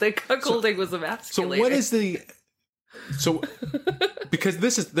the cuckolding was emasculating. So what is the... So, because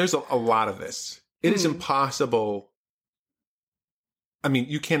there's a lot of this. It is impossible. I mean,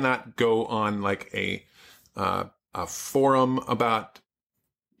 you cannot go on like a forum about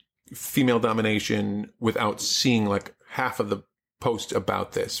female domination without seeing like half of the posts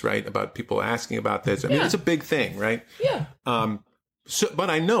about this, right? About people asking about this. I mean, it's a big thing, right? Yeah. So, but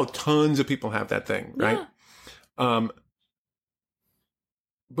I know tons of people have that thing, right? Yeah.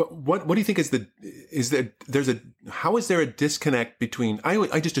 But what do you think how is there a disconnect between,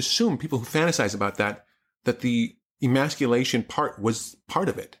 I just assume people who fantasize about that the emasculation part was part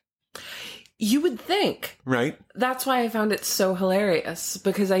of it. You would think. Right. That's why I found it so hilarious,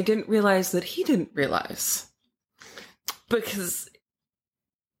 because I didn't realize that he didn't realize. Because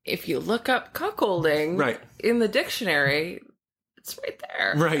if you look up cuckolding in the dictionary, it's right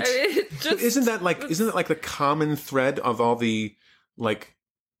there. Right. I mean, isn't that like the common thread of all the, like,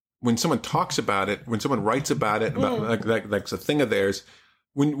 when someone talks about it, when someone writes about it, about like a thing of theirs,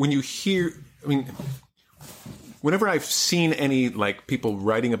 when you hear, I mean, whenever I've seen any like people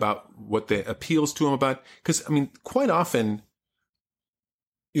writing about what the appeals to them about, because I mean, quite often,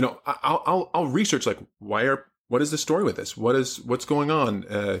 you know, I'll research like what is the story with this? What's going on?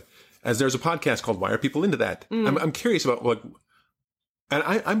 As there's a podcast called "Why Are People Into That?" I'm curious about like, and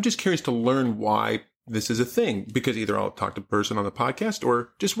I'm just curious to learn why this is a thing, because either I'll talk to a person on the podcast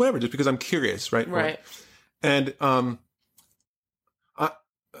or just whatever, just because I'm curious, right? Right. And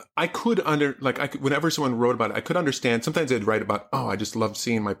I could whenever someone wrote about it, I could understand. Sometimes they'd write about, oh, I just love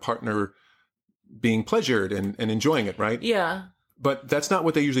seeing my partner being pleasured and enjoying it, right? Yeah. But that's not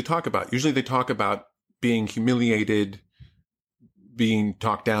what they usually talk about. Usually they talk about being humiliated, being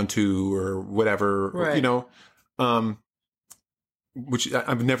talked down to, or whatever, right. You know, which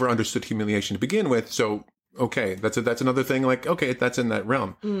I've never understood humiliation to begin with. So, okay, that's another thing. Like, okay, that's in that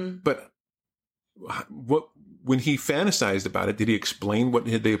realm. But when he fantasized about it, did he explain what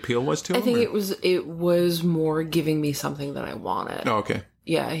the appeal was to him? I think it was more giving me something that I wanted. Oh, okay.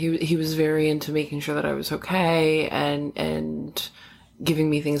 Yeah, he was very into making sure that I was okay and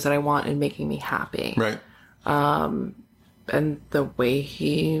giving me things that I want and making me happy. Right. And the way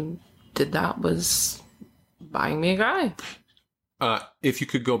he did that was buying me a guy. If you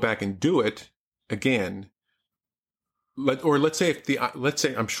could go back and do it again, let's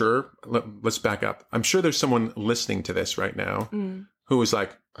say I'm sure, let's back up. I'm sure there's someone listening to this right now who is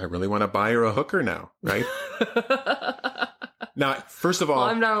like, I really want to buy her a hooker now, right? Now, first of all, well,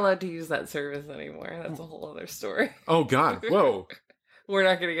 I'm not allowed to use that service anymore. That's a whole other story. Oh God. Whoa. We're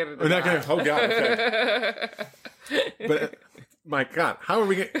not going to get into that. We're not going to, oh God. Okay. But my God, how are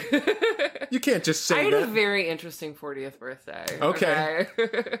we going to, you can't just say that. I had a very interesting 40th birthday. Okay.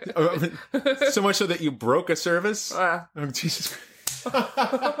 So much so that you broke a service? Oh, Jesus.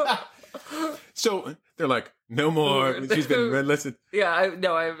 So they're like, no more. She's been listed. Yeah,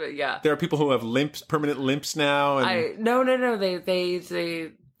 There are people who have permanent limps now. And No.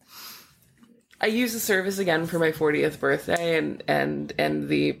 They. I used the service again for my 40th birthday, and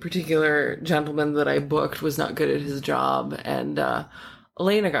the particular gentleman that I booked was not good at his job, and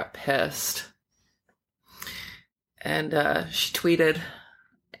Elena got pissed, and she tweeted,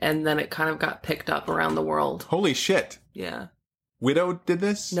 and then it kind of got picked up around the world. Holy shit! Yeah. Widow did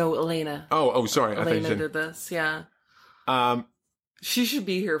this? No, Elena. Oh, sorry. Elena did this. Yeah. She should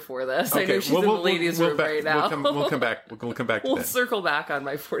be here for this. Okay. I know she's in the ladies' room right now. We'll come back. We'll come back to that. We'll circle back on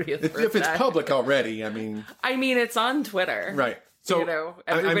my 40th birthday. If it's public already, I mean, it's on Twitter. Right. So,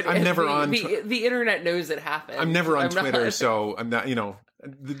 everybody, I'm never on... The internet knows it happened. I'm never on Twitter, so I'm not,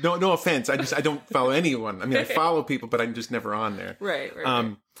 no offense. I don't follow anyone. I mean, I follow people, but I'm just never on there. Right.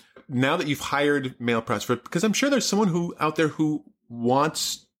 Now that you've hired male prostitutes, because I'm sure there's someone out there who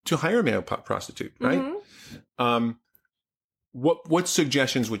wants to hire a male prostitute, right? Mm-hmm. What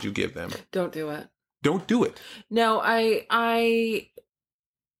suggestions would you give them? Don't do it. Don't do it. No,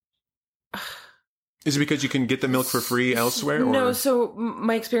 Is it because you can get the milk for free elsewhere? Or? No, so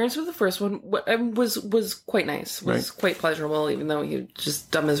my experience with the first one was quite nice. Was quite pleasurable, even though he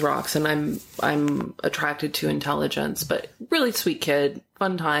just dumb as rocks, and I'm attracted to intelligence. But really sweet kid,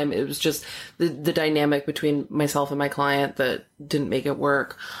 fun time. It was just the dynamic between myself and my client that didn't make it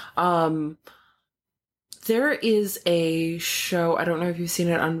work. There is a show, I don't know if you've seen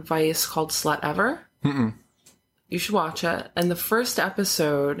it on Vice, called Slut Ever. Mm-mm. You should watch it. And the first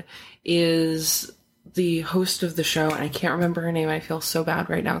episode is the host of the show, and I can't remember her name. I feel so bad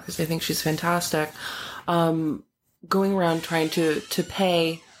right now because I think she's fantastic. Going around trying to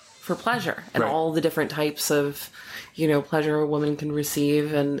pay for pleasure and all the different types of, pleasure a woman can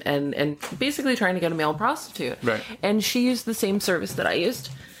receive, and basically trying to get a male prostitute. Right. And she used the same service that I used.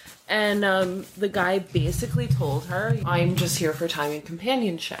 And the guy basically told her, I'm just here for time and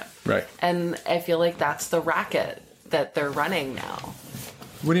companionship. Right. And I feel like that's the racket that they're running now.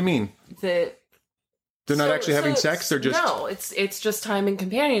 What do you mean? That they're not actually having sex? They're just... No, it's just time and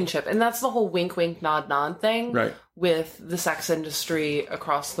companionship. And that's the whole wink, wink, nod, nod thing. Right. With the sex industry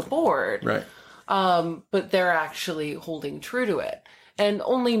across the board. Right. But they're actually holding true to it. And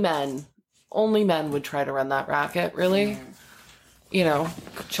only men would try to run that racket, really.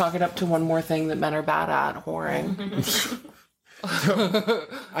 Chalk it up to one more thing that men are bad at, whoring.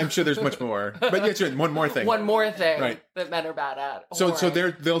 I'm sure there's much more. But yes, one more thing. One more thing that men are bad at. Whoring. So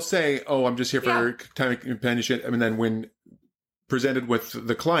they'll say, oh, I'm just here for time and companionship. And then when presented with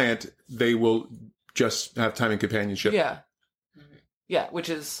the client, they will just have time and companionship. Yeah. Yeah, which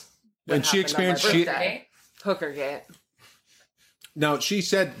is... And she experienced... Hookergate. Now, she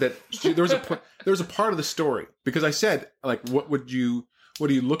said that there was a part of the story, because I said, like, what are you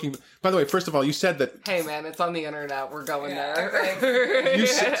looking... By the way, first of all, you said that... Hey, man, it's on the internet. We're going there. You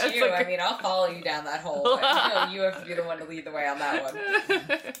said... I'll follow you down that hole. You have to be the one to lead the way on that one.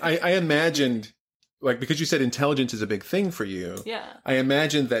 I imagined, like, because you said intelligence is a big thing for you. Yeah. I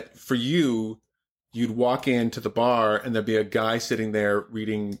imagined that for you, you'd walk into the bar and there'd be a guy sitting there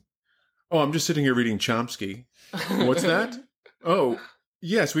reading... Oh, I'm just sitting here reading Chomsky. What's that? Oh,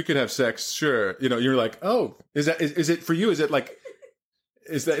 yes, we could have sex. Sure. You're like, oh, is it for you? Is it like,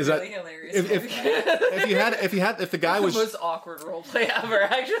 is that really hilarious? If the guy was the most awkward role play ever,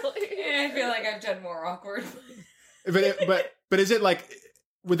 actually. I feel like I've done more awkward. But is it like,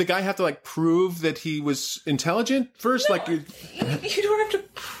 would the guy have to like prove that he was intelligent first? No, like you don't have to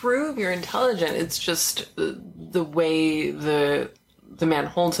prove you're intelligent. It's just the way the man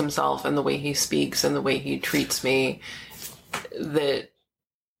holds himself and the way he speaks and the way he treats me. That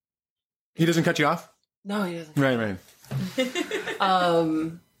he doesn't cut you off? No, he doesn't. Right.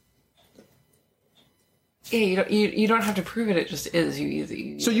 Yeah, you don't have to prove it. It just is.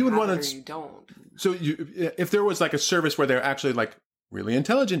 So you would want to. You don't. So if there was like a service where they're actually like really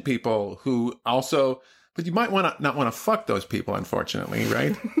intelligent people who also, but you might not want to fuck those people, unfortunately,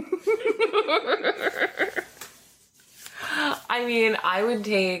 right? I mean, I would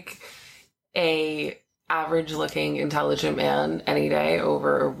take a average looking intelligent man any day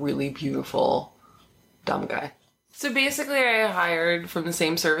over a really beautiful dumb guy. So basically I hired from the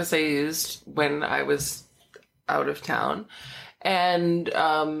same service I used when I was out of town, and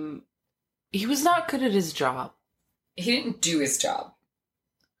he was not good at his job. He didn't do his job.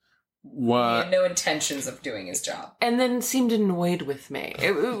 What? He had no intentions of doing his job. And then seemed annoyed with me.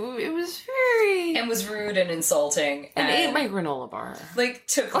 It was very... And was rude and insulting. And ate my granola bar. Like,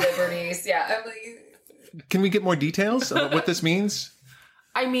 took liberties. Yeah. Can we get more details of what this means?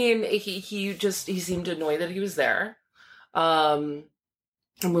 I mean, he seemed annoyed that he was there. And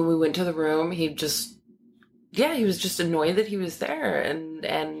And when we went to the room, he was just annoyed that he was there, and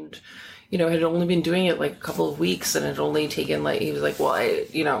had only been doing it like a couple of weeks, and it had only taken he was like, well, I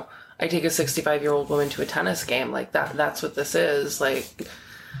take a 65-year-old woman to a tennis game, like that's what this is, like.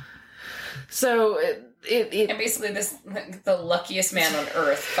 So and basically the luckiest man on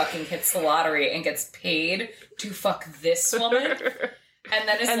earth fucking hits the lottery and gets paid to fuck this woman, and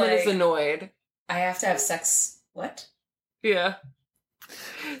then is annoyed. I have to have sex. What? Yeah.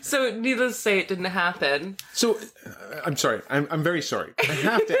 So, needless to say, it didn't happen. So, I'm sorry. I'm very sorry. I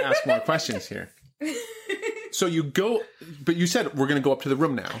have to ask more questions here. So you go, but you said we're going to go up to the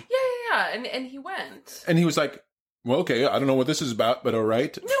room now. Yeah. And he went. And he was like, well, okay, I don't know what this is about, but all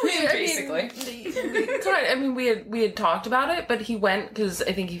right. No, basically. We had talked about it, but he went because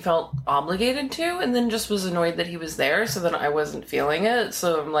I think he felt obligated to, and then just was annoyed that he was there, so then I wasn't feeling it.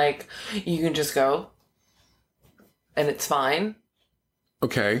 So I'm like, you can just go, and it's fine.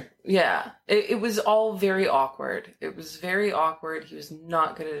 Okay. Yeah. It was all very awkward. It was very awkward. He was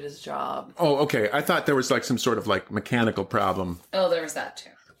not good at his job. Oh, okay. I thought there was like some sort of like mechanical problem. Oh, there was that too.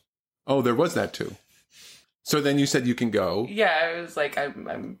 Oh, there was that too. So then you said you can go. Yeah, I was like,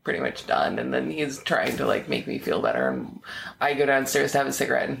 I'm pretty much done. And then he's trying to like make me feel better. And I go downstairs to have a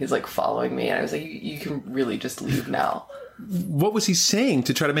cigarette, and he's like following me. And I was like, you can really just leave now. What was he saying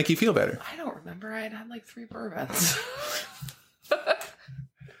to try to make you feel better? I don't remember. I had like 3 bourbons.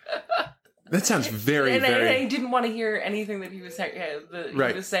 That sounds very. I didn't want to hear anything that he was saying.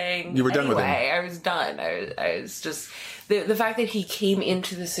 Right. He was saying. You were done with him. I was done. I was just the fact that he came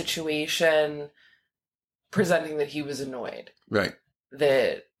into the situation presenting that he was annoyed. Right.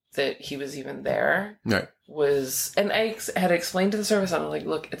 That he was even there. Right. Was, and I had explained to the service, I was like,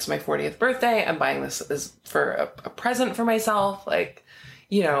 look, it's my 40th birthday. I'm buying this as for a present for myself. Like,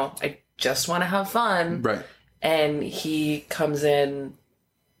 I just want to have fun. Right. And he comes in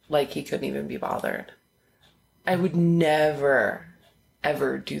like he couldn't even be bothered. I would never,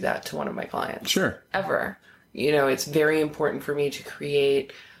 ever do that to one of my clients. Sure. Ever. It's very important for me to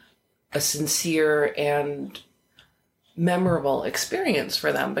create a sincere and memorable experience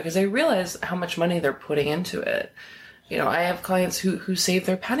for them, because I realize how much money they're putting into it. I have clients who save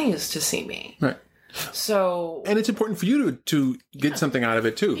their pennies to see me. Right. So. And it's important for you to get something out of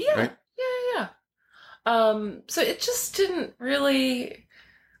it too, yeah, right? Yeah. So it just didn't really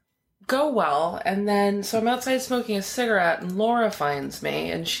go well. And then, so I'm outside smoking a cigarette, and Laura finds me,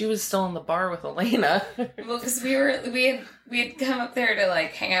 and she was still in the bar with Elena. Well, because we had come up there to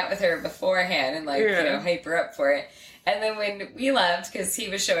like hang out with her beforehand and hype her up for it. And then when we left, because he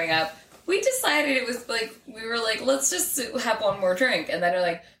was showing up, we decided it was like, we were like, let's just have one more drink. And then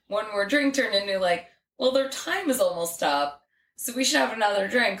like one more drink turned into like, well, their time is almost up, so we should have another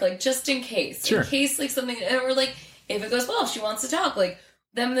drink, like just in case. Sure. In case like something, and we're like, if it goes well, if she wants to talk, like,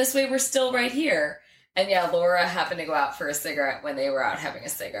 then this way we're still right here. And yeah, Laura happened to go out for a cigarette when they were out having a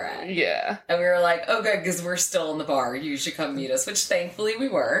cigarette. Yeah. And we were like, oh good, because we're still in the bar. You should come meet us, which thankfully we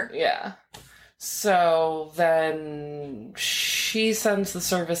were. Yeah. So then she sends the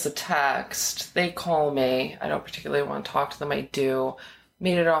service a text. They call me. I don't particularly want to talk to them. I do.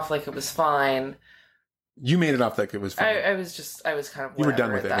 Made it off like it was fine. You made it off like it was fine. I was kind of whatever. You were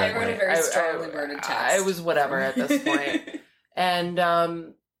done with it. I wrote a very strongly worded text. I was whatever at this point. And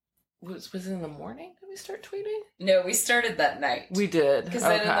was it in the morning that we start tweeting? No, we started that night. We did. Because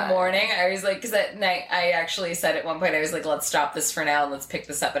then in the morning, I was like, because that night I actually said at one point, I was like, let's stop this for now and let's pick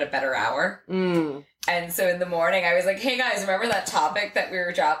this up at a better hour. Mm. And so in the morning, I was like, hey guys, remember that topic that we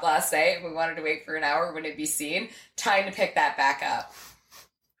were dropped last night? We wanted to wait for an hour when it'd be seen. Time to pick that back up.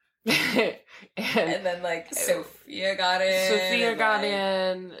 and then like Sophia got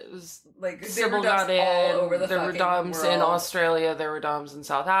in. It was like Sybil got in. All over the there were DOMs world. in Australia. There were DOMs in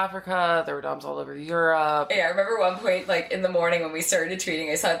South Africa. There were DOMs all over Europe. Yeah, I remember one point, like in the morning when we started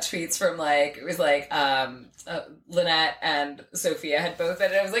tweeting, I saw tweets from like it was like Lynette and Sophia had both,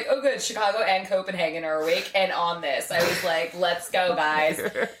 and I was like, oh good, Chicago and Copenhagen are awake and on this. I was like, let's go, guys.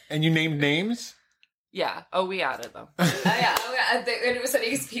 And you named names? Yeah. Oh, we added them. Yeah. And it was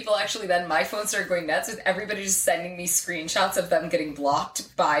funny because people actually then, my phone started going nuts with everybody just sending me screenshots of them getting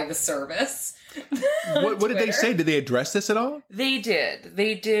blocked by the service. What did they say? Did they address this at all? They did.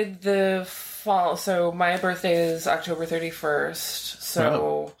 They did the fall. So my birthday is October 31st.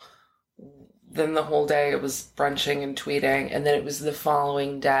 So then the whole day it was brunching and tweeting. And then it was the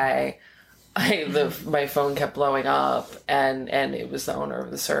following day. My phone kept blowing up, and it was the owner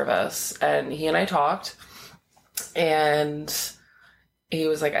of the service, and he and I talked, and he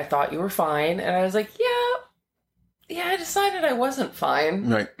was like, I thought you were fine, and I was like, yeah, I decided I wasn't fine.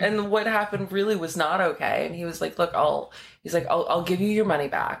 Right. And what happened really was not okay. And he was like, look, I'll give you your money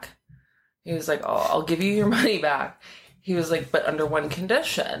back. He was like, I'll give you your money back. He was like, but under one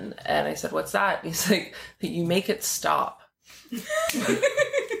condition. And I said, what's that? And he's like, that you make it stop.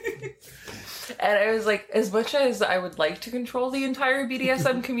 And I was like, as much as I would like to control the entire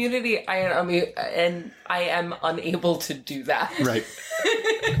BDSM community, I am unable to do that. Right.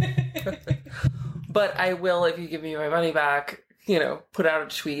 But I will, if you give me my money back, put out a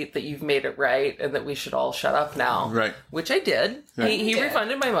tweet that you've made it right and that we should all shut up now. Right. Which I did. Right. He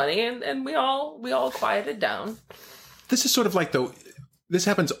refunded my money and we all quieted down. This is sort of like this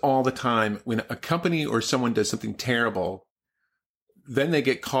happens all the time when a company or someone does something terrible. Then they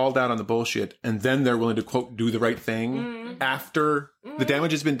get called out on the bullshit, and then they're willing to, quote, do the right thing after the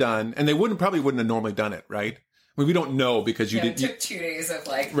damage has been done. And they probably wouldn't have normally done it, right? I mean, we don't know because you did. It took 2 days of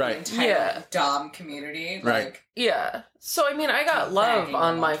the entire Dom community. Right. Yeah. So, I mean, I got love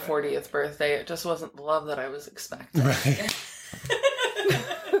on my 40th birthday. It just wasn't the love that I was expecting. Right.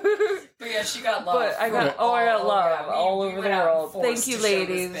 But yeah, she got love. But I got love all over the world. Thank you,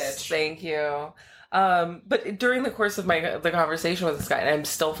 ladies. Thank you. But during the course of the conversation with this guy, and I'm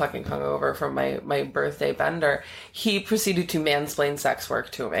still fucking hungover from my birthday bender, he proceeded to mansplain sex work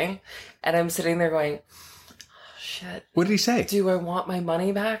to me. And I'm sitting there going, oh, shit. What did he say? Do I want my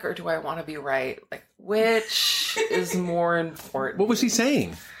money back or do I want to be right? Like, which is more important? What was he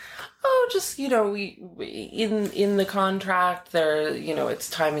saying? Oh, just, we in the contract there, it's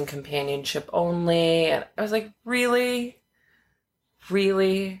time and companionship only. And I was like, really?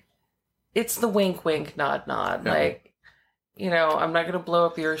 Really? It's the wink, wink, nod, nod. Yeah. Like, I'm not going to blow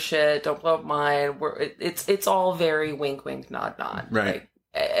up your shit. Don't blow up mine. It's all very wink, wink, nod, nod. Right. Like,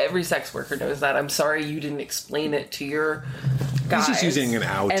 every sex worker knows that. I'm sorry you didn't explain it to your guys. He's just using an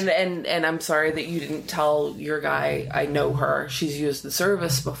out. And I'm sorry that you didn't tell your guy, I know her. She's used the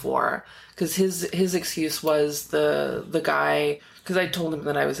service before. Because his excuse was the guy, because I told him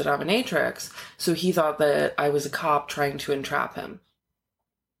that I was a dominatrix. So he thought that I was a cop trying to entrap him.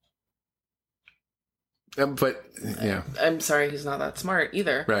 But yeah, I'm sorry, he's not that smart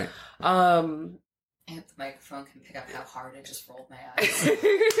either. Right. And the microphone can pick up how hard I just rolled my eyes.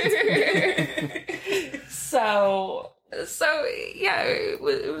 So yeah, it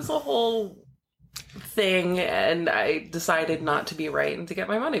was a whole thing, and I decided not to be right and to get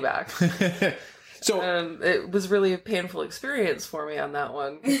my money back. So it was really a painful experience for me on that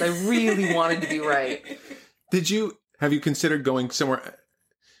one because I really wanted to be right. Have you considered going somewhere?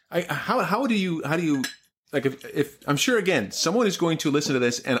 How do you like if I'm sure again someone is going to listen to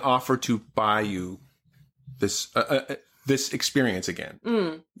this and offer to buy you this experience again.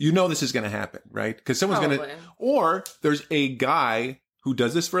 This is going to happen, right? Because someone's going to, or there's a guy who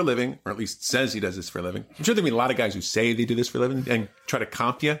does this for a living, or at least says he does this for a living. I'm sure there'll be a lot of guys who say they do this for a living and try to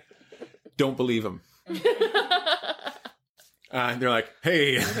comp you. Don't believe them. They're like,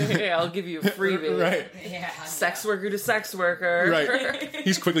 hey, I'll give you a freebie. Right. Yeah. Sex worker to sex worker. Right.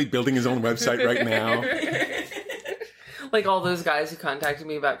 He's quickly building his own website right now. Like all those guys who contacted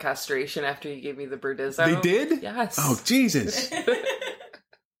me about castration after you gave me the Burdizzo. They did? Yes. Oh, Jesus.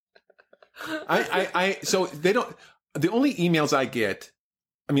 So they don't, the only emails I get,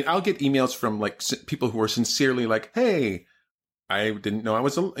 I'll get emails from people who are sincerely like, hey, I didn't know I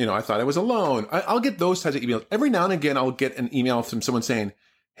thought I was alone. I'll get those types of emails. Every now and again, I'll get an email from someone saying,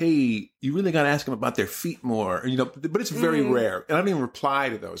 hey, you really got to ask them about their feet more. But it's very rare. And I don't even reply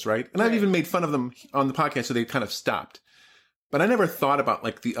to those, right? And I've even made fun of them on the podcast, so they kind of stopped. But I never thought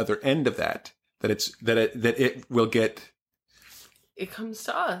about the other end of that it will get. It comes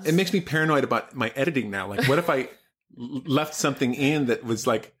to us. It makes me paranoid about my editing now. Like, what if I left something in that was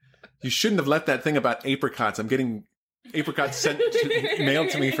like, you shouldn't have left that thing about apricots. I'm getting apricots mailed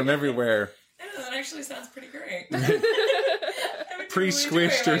to me from everywhere. Yeah, that actually sounds pretty great.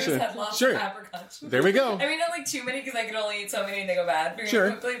 Pre-squished or something. Sure. There we go. Not too many because I can only eat so many and they go bad very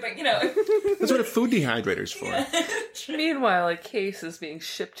quickly, but That's what a food dehydrator's for. Yeah. Meanwhile, a case is being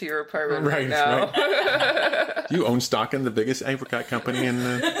shipped to your apartment right now. Right. You own stock in the biggest apricot company in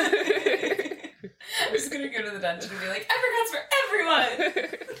the... I was going to go to the dungeon and be like, apricots for everyone!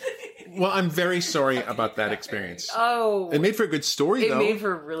 Well, I'm very sorry about that experience. Oh. It made for a good story, though. It made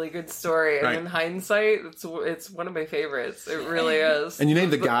for a really good story. And in hindsight, it's one of my favorites. It really is. And you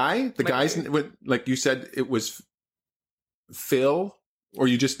named the guy? The guy's, like you said, it was Phil? Or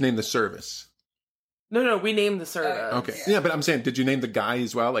you just named the service? No, we named the service. Okay. Yeah, but I'm saying, did you name the guy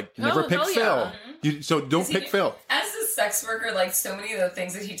as well? Like, never pick Phil. Yeah. So don't pick Phil. As a sex worker, like so many of the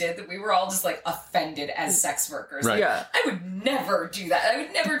things that he did that we were all just like offended as sex workers. Right. Like, Yeah. I would never do that. I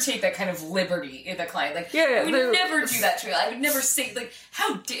would never take that kind of liberty in the client. Like, Yeah, I would never do that to me. I would never say, like,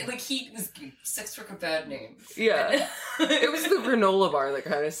 how dare, like, he was sex worker, bad name. Yeah. It was the granola bar that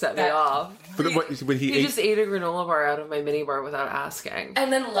kind of set me That- off. But when he He ate, just ate a granola bar out of my mini bar without asking.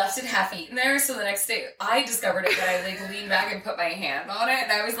 And then left it half eaten there. So the next day, I discovered it, but I like leaned back and put my hand on it,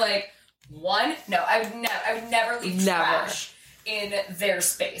 and I was like, I would never leave trash in their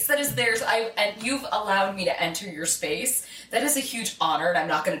space. That is theirs. And you've allowed me to enter your space. That is a huge honor, and I'm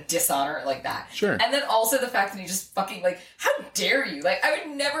not going to dishonor it like that. Sure. And then also the fact that he just fucking, like, how dare you? Like, I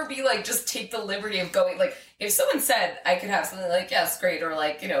would never be like, just take the liberty of going, like, if someone said I could have something, like, yes, great, or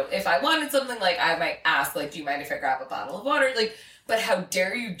like, you know, if I wanted something, like, I might ask, like, do you mind if I grab a bottle of water? Like, but how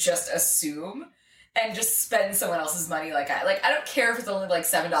dare you just assume and just spend someone else's money like I don't care if it's only like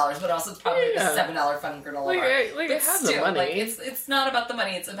 $7, but also it's probably like a $7 fun granola bar. Like But it has the still, money. like it's not about the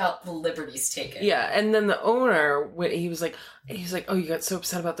money, it's about the liberties taken. Yeah, and then the owner, he was like, oh, you got so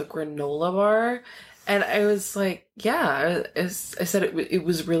upset about the granola bar? And I was like, yeah. I said it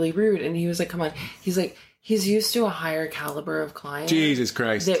was really rude. And he was like, come on. He's like, he's used to a higher caliber of client. Jesus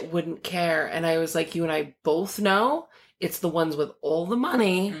Christ. That wouldn't care. And I was like, you and I both know it's the ones with all the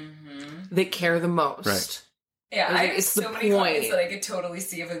money that care the most. Right. Yeah, I have it's so the many point. clients that I could totally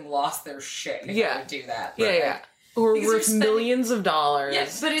see having lost their shit if I would do that. Yeah, But, yeah. like, Or because you're worth spending- millions of dollars. yeah,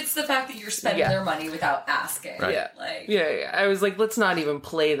 but it's the fact that you're spending Yeah. their money without asking. Right. Yeah. Like, Yeah. I was like, let's not even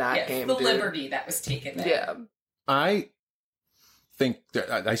play that yeah, game, the dude. liberty that was taken there. Yeah. I think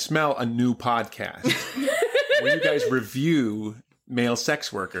that I smell a new podcast where you guys review male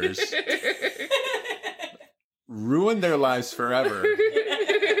sex workers, ruin their lives forever,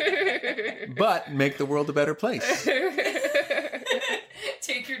 but make the world a better place.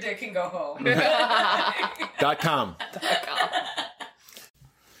 Take your dick and go home. .com.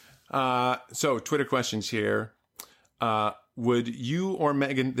 So Twitter questions here. Would you or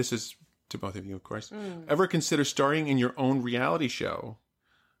Megan, this is to both of you, of course, ever consider starring in your own reality show?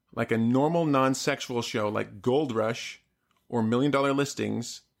 Like a normal non-sexual show like Gold Rush or $1 Million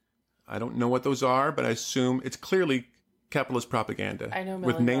Listings. I don't know what those are, but I assume it's clearly capitalist propaganda. I know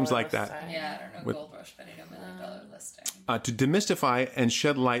with $1 Million names like that. Listing. Yeah, I don't know Gold Rush, but I know $1 Million Listing. To demystify and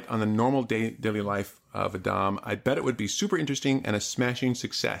shed light on the normal daily life of a dom, I bet it would be super interesting and a smashing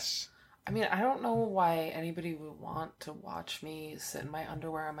success. I mean, I don't know why anybody would want to watch me sit in my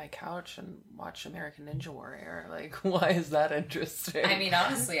underwear on my couch and watch American Ninja Warrior. Like, why is that interesting? I mean,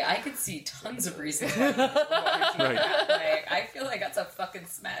 honestly, I could see tons of reasons why people would want to do Right. that. Like, I feel like that's a fucking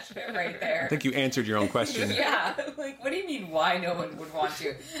smash hit right there. I think you answered your own question. Yeah, like, what do you mean why no one would want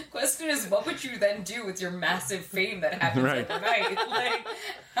to? Question is, what would you then do with your massive fame that happens Right. overnight? Like,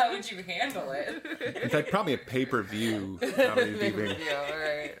 how would you handle it? In fact, probably a pay-per-view. Probably be big.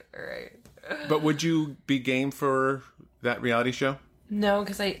 Yeah, all right. But would you be game for that reality show? No,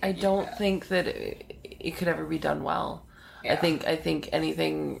 because I don't think that it could ever be done well. Yeah. I think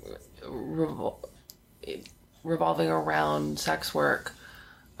anything revolving around sex work,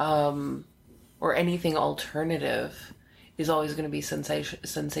 or anything alternative, is always going to be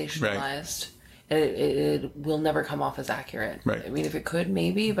sensationalized. And it will never come off as accurate. Right. I mean, if it could,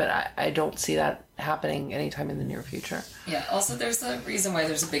 maybe, but I don't see that happening anytime in the near future. Yeah, also there's a reason why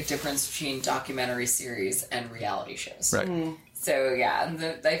there's a big difference between documentary series and reality shows. Right. So yeah,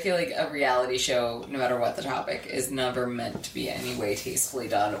 I feel like a reality show, no matter what the topic, is never meant to be in any way tastefully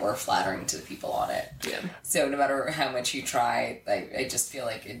done or flattering to the people on it. Yeah. So no matter how much you try, I just feel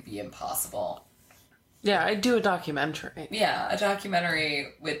like it'd be impossible. Yeah, I'd do a documentary. Yeah, a documentary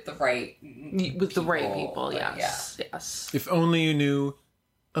with the right With the right people, like, yes. Yes. If only you knew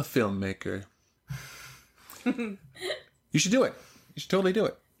a filmmaker. You should do it. You should totally do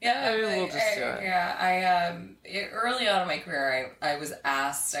it. Yeah, We'll just do it. Yeah, early on in my career, I was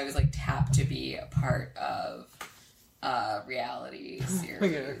asked, I was like tapped to be a part of a reality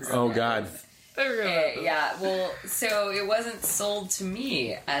series. Oh, God. Yeah, well, so it wasn't sold to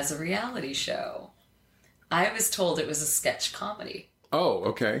me as a reality show. I was told it was a sketch comedy. Oh,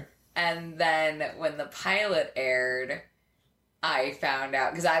 okay. And then when the pilot aired, I found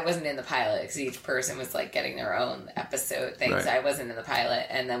out, because I wasn't in the pilot, because each person was like getting their own episode thing, Right. so I wasn't in the pilot.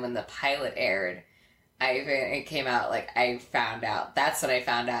 And then when the pilot aired, it came out, like, I found out, that's when I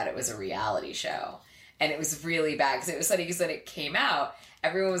found out it was a reality show. And it was really bad, because it was funny, because when it came out,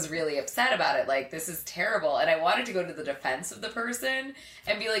 everyone was really upset about it, like, this is terrible. And I wanted to go to the defense of the person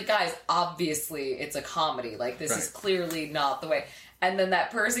and be like, guys, obviously it's a comedy, like, this is clearly not the way. And then that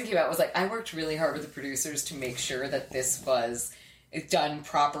person came out and was like, I worked really hard with the producers to make sure that this was done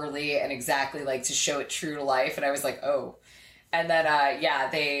properly and exactly like to show it true to life. And I was like, oh. And then,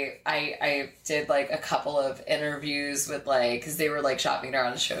 I did like a couple of interviews with like, cause they were like shopping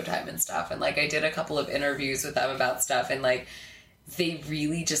around Showtime and stuff. And like, I did a couple of interviews with them about stuff, and like, they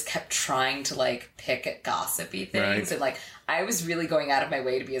really just kept trying to like pick at gossipy things. Right. And like, I was really going out of my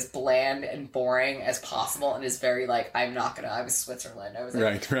way to be as bland and boring as possible, and is very like, I was Switzerland. I was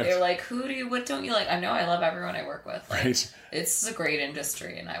like, Right. they were like, what don't you like? I know I love everyone I work with. Like, Right. it's a great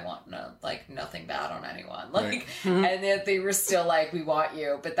industry, and I want nothing bad on anyone. Like, and they were still like, we want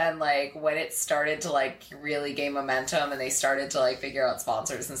you. But then like, when it started to like really gain momentum and they started to like figure out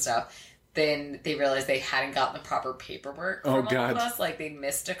sponsors and stuff, then they realized they hadn't gotten the proper paperwork from all of us. Like, they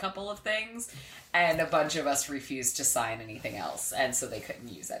missed a couple of things, and a bunch of us refused to sign anything else, and so they couldn't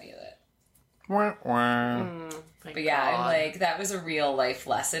use any of it. Wah, wah. But yeah, and like, that was a real life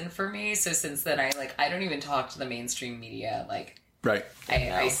lesson for me. So since then, I don't even talk to the mainstream media. Like, Right.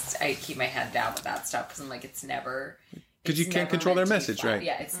 I keep my head down with that stuff, because I'm like, it's never... Because you can't control their message, right?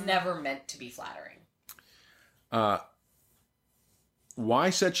 Yeah, it's never meant to be flattering. Why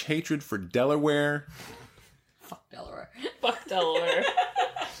such hatred for Delaware? Fuck Delaware. Fuck Delaware.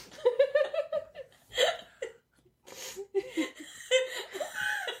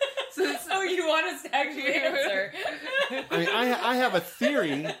 Oh, you want us to actually answer? I mean, I have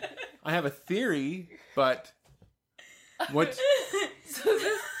a theory. But what?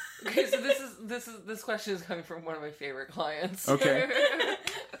 This question is coming from one of my favorite clients. Okay.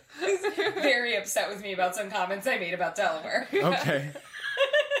 He's very upset with me about some comments I made about Delaware. Okay.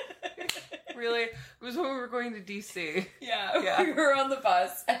 Really? It was when we were going to DC. Yeah, we were on the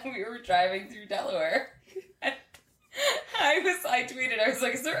bus and we were driving through Delaware. And I tweeted, I was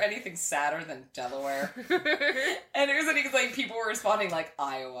like, is there anything sadder than Delaware? And it was like people were responding like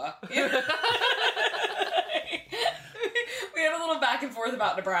Iowa. You know? We had a little back and forth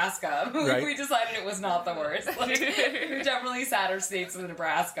about Nebraska. Right. We decided it was not the worst. Like, there were definitely sadder states than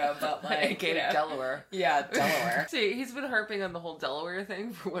Nebraska, but like, Delaware. Yeah, Delaware. See, he's been harping on the whole Delaware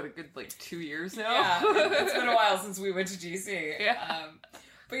thing for what, a good 2 years now? Yeah, it's been a while since we went to DC. Yeah.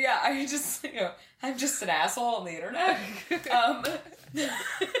 But yeah, I'm just an asshole on the internet.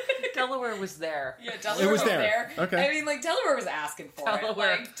 Delaware was there. Yeah, Delaware was there. Okay. I mean, like, Delaware was asking for it.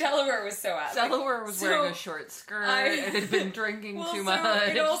 Like, Delaware was so asking. Delaware was wearing a short skirt and had been drinking too much.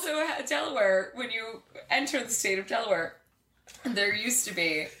 And also, Delaware, when you enter the state of Delaware, there used to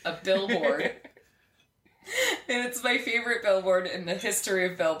be a billboard. And it's my favorite billboard in the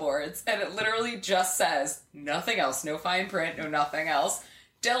history of billboards. And it literally just says, nothing else, no fine print, no nothing else.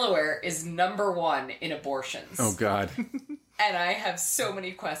 Delaware is number 1 in abortions. Oh, God. And I have so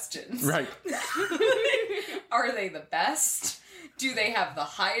many questions. Right. Are they the best? Do they have the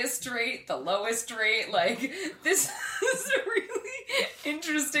highest rate, the lowest rate? Like, this is really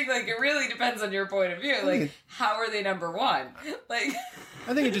interesting. Like, it really depends on your point of view. Like, how are they number 1? Like,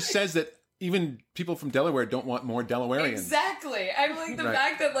 I think it just says that even people from Delaware don't want more Delawareans. Exactly. I'm like, the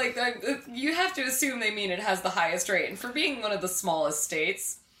fact that, like, you have to assume they mean it has the highest rate. And for being one of the smallest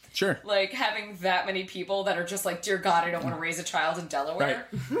states, sure, like, having that many people that are just like, dear God, I don't want to raise a child in Delaware.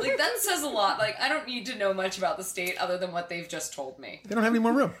 Right. Like, that says a lot. Like, I don't need to know much about the state other than what they've just told me. They don't have any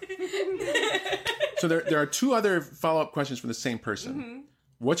more room. So there are 2 other follow-up questions from the same person. Mm-hmm.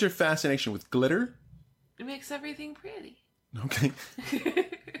 What's your fascination with glitter? It makes everything pretty. Okay.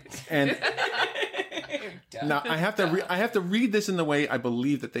 And now I have to read this in the way I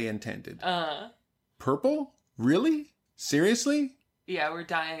believe that they intended. Purple? Really? Seriously? Yeah, we're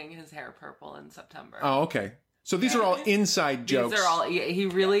dyeing his hair purple in September. Oh, okay. So these are all inside jokes. These are all.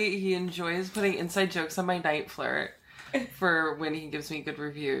 He enjoys putting inside jokes on my night flirt for when he gives me good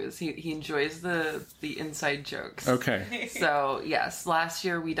reviews. He enjoys the inside jokes. Okay. So yes, last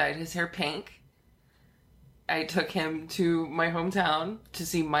year we dyed his hair pink. I took him to my hometown to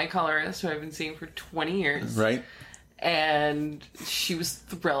see my colorist, who I've been seeing for 20 years. Right. And she was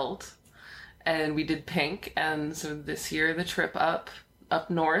thrilled. And we did pink. And so this year, the trip up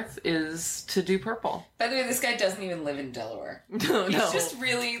north is to do purple. By the way, this guy doesn't even live in Delaware. No. He's just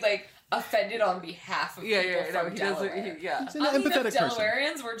really, like, offended on behalf of people from Delaware. He's an empathetic person.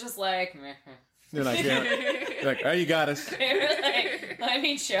 Delawareans were just like, meh. They're like, yeah. They're like, oh, you got us. Like, I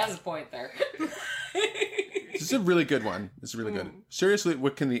mean, she has a point there. This is a really good one. This is really good. Seriously,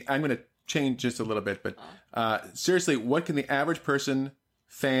 I'm going to change just a little bit, but seriously, what can the average person,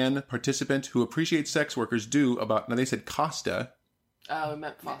 fan, participant who appreciates sex workers do about, now they said Costa. Oh, I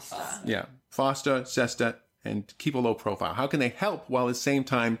meant FOSTA. Yeah. FOSTA, SESTA, and keep a low profile. How can they help while at the same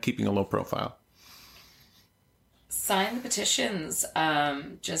time keeping a low profile? Sign the petitions.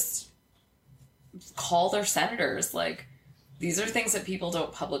 Just call their senators. Like, these are things that people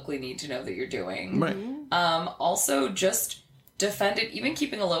don't publicly need to know that you're doing. Right. Also, just defend it, even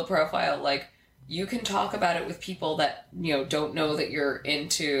keeping a low profile. Like, you can talk about it with people that, you know, don't know that you're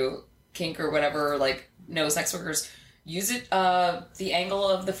into kink or whatever, like, no sex workers. Use it, the angle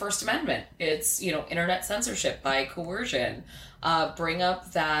of the First Amendment. It's, you know, internet censorship by coercion. Bring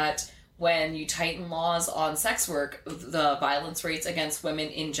up that when you tighten laws on sex work, the violence rates against women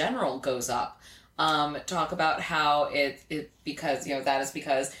in general goes up. Talk about how because, you know, that is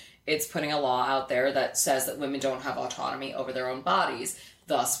because it's putting a law out there that says that women don't have autonomy over their own bodies.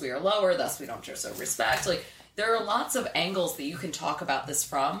 Thus we are lower, thus we don't show respect. Like, there are lots of angles that you can talk about this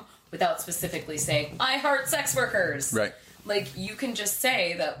from without specifically saying, I heart sex workers. Right. Like, you can just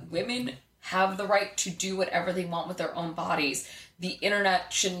say that women have the right to do whatever they want with their own bodies. The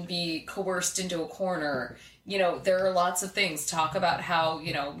internet shouldn't be coerced into a corner. You know, there are lots of things. Talk about how,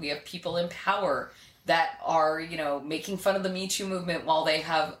 you know, we have people in power that are, you know, making fun of the Me Too movement while they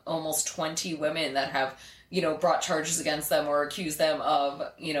have almost 20 women that have, you know, brought charges against them or accused them of,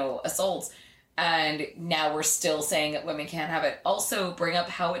 you know, assaults. And now we're still saying that women can't have it. Also, bring up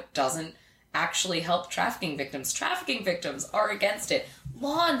how it doesn't actually help trafficking victims. Trafficking victims are against it.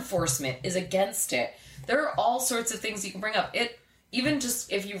 Law enforcement is against it. There are all sorts of things you can bring up. It, even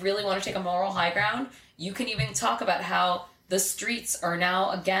just if you really want to take a moral high ground, you can even talk about how the streets are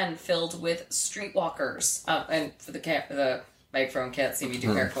now again filled with streetwalkers. And for the microphone can't see me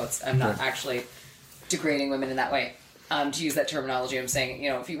do air quotes. I'm not actually degrading women in that way. To use that terminology, I'm saying, you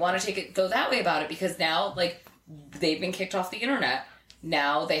know, if you want to take it, go that way about it, because now, like, they've been kicked off the internet.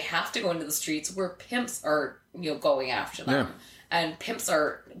 Now they have to go into the streets where pimps are, you know, going after them. Yeah. And pimps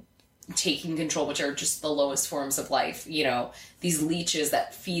are taking control, which are just the lowest forms of life. You know, these leeches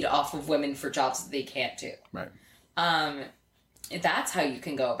that feed off of women for jobs that they can't do. Right. That's how you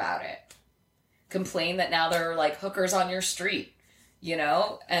can go about it. Complain that now there are, like, hookers on your street. You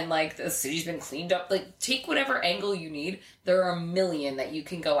know, and like the city's been cleaned up. Like, take whatever angle you need. There are a million that you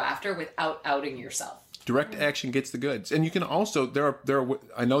can go after without outing yourself. Direct action gets the goods, and you can also there are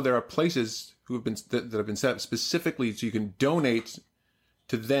I know there are places who have been that have been set up specifically so you can donate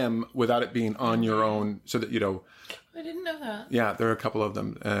to them without it being on your own, so that, you know. I didn't know that. Yeah, there are a couple of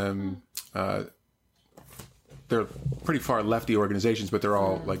them. They're pretty far lefty organizations, but they're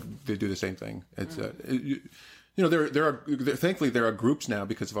all like they do the same thing. It's you know, there are thankfully there are groups now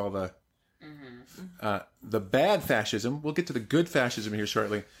because of all the bad fascism. We'll get to the good fascism here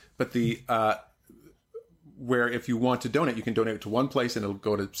shortly, but the where if you want to donate, you can donate to one place and it'll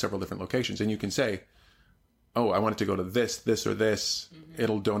go to several different locations, and you can say, "Oh, I want it to go to this, or this."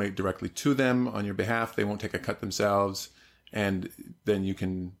 It'll donate directly to them on your behalf. They won't take a cut themselves, and then you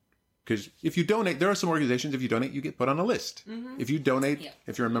can. Because if you donate, there are some organizations, if you donate, you get put on a list. If you donate,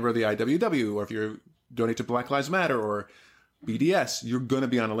 if you're a member of the IWW, or if you donate to Black Lives Matter or BDS, you're going to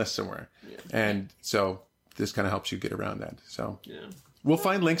be on a list somewhere. Yeah. And so this kind of helps you get around that. So we'll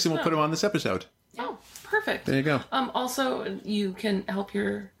find links and we'll put them on this episode. Oh, perfect. There you go. Also, you can help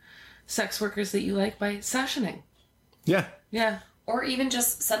your sex workers that you like by sessioning. Yeah. Yeah. Or even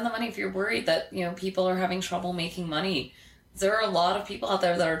just send the money if you're worried that, you know, people are having trouble making money. There are a lot of people out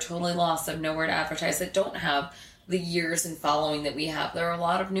there that are totally lost, that have nowhere to advertise, that don't have the years and following that we have. There are a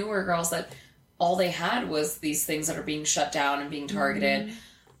lot of newer girls that all they had was these things that are being shut down and being targeted.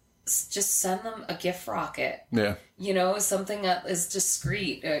 Just send them a gift rocket. Yeah. You know, something that is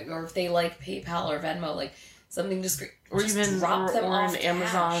discreet. Or if they like PayPal or Venmo, like something discreet. Or just even drop them off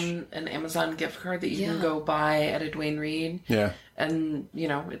an Amazon gift card that you can go buy at a Dwayne Reed. Yeah. And, you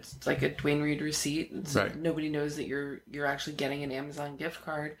know, it's like a Dwayne Reed receipt. So right. Nobody knows that you're actually getting an Amazon gift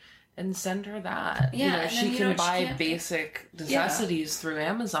card. And send her that. Yeah, you know, she can buy basic necessities through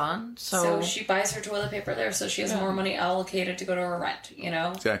Amazon. So she buys her toilet paper there, so she has more money allocated to go to her rent, you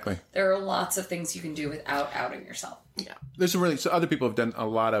know? Exactly. There are lots of things you can do without outing yourself. Yeah. There's some so other people have done a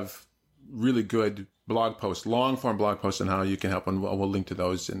lot of really good blog posts, long form blog posts on how you can help, and we'll link to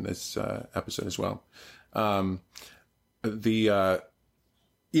those in this episode as well. The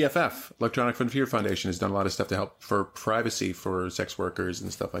EFF, Electronic Frontier Foundation, has done a lot of stuff to help for privacy for sex workers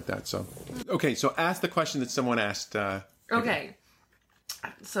and stuff like that. So, okay, so ask the question that someone asked. Okay.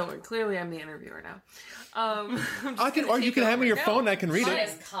 So clearly I'm the interviewer now. Or you can hand me your phone and I can read it. I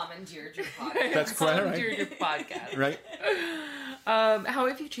has commandeered your podcast. That's quite right. Commandeered your podcast. Right. How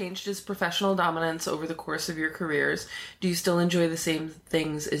have you changed as professional dominance over the course of your careers? Do you still enjoy the same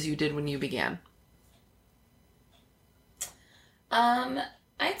things as you did when you began?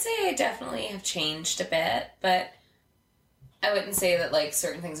 I'd say I definitely have changed a bit, but I wouldn't say that, like,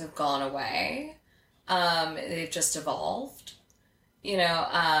 certain things have gone away. They've just evolved. You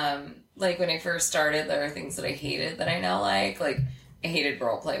know, Like, when I first started, there are things that I hated that I now like. Like, I hated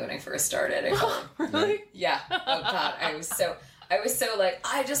roleplay when I first started. I felt Really? yeah. Oh, God. I was so, like,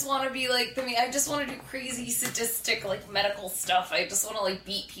 I just want to be like, I just want to do crazy, sadistic, like, medical stuff. I just want to, like,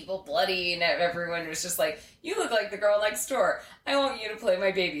 beat people bloody. And everyone was just like, you look like the girl next door. I want you to play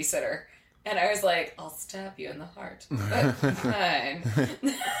my babysitter. And I was like, I'll stab you in the heart. But fine.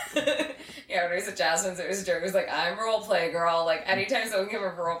 Yeah, when I was at Jasmine's, it was a joke. It was like, I'm a role play girl. Like, anytime someone came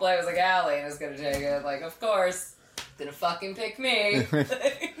up for role play, I was like, Elena's gonna take it. Like, of course. Gonna fucking pick me.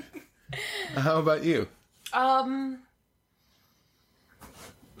 How about you? Oh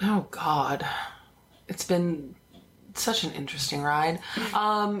God. It's been such an interesting ride.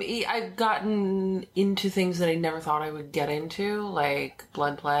 I've gotten into things that I never thought I would get into, like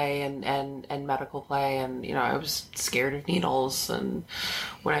blood play and medical play, and I was scared of needles and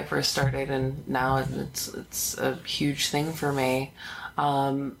when I first started, and now it's a huge thing for me.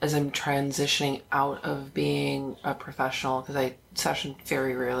 As I'm transitioning out of being a professional, because I session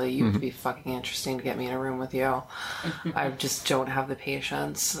very rarely. You have to be fucking interesting to get me in a room with you. I just don't have the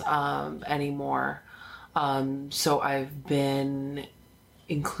patience anymore. So I've been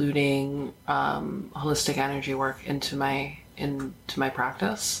including holistic energy work into my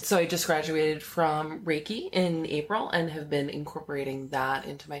practice. So I just graduated from Reiki in April and have been incorporating that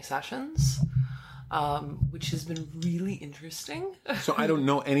into my sessions, which has been really interesting. So I don't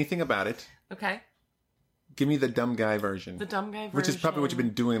know anything about it. Okay. Give me the dumb guy version. The dumb guy version. Which is probably what you've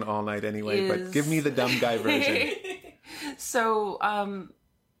been doing all night anyway, but give me the dumb guy version. So,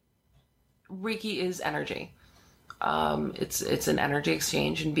 Reiki is energy. It's an energy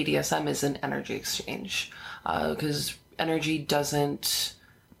exchange, and BDSM is an energy exchange. Because energy doesn't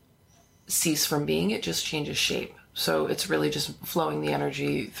cease from being, it just changes shape. So it's really just flowing the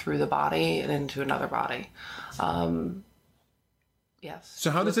energy through the body and into another body. Yes. So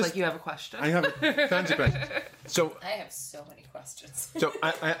how does this... like you have a question? I have tons of questions. So I have so many questions. So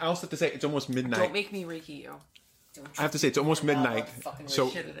I also have to say, it's almost midnight. Don't make me Reiki you. I have to say, it's almost midnight. So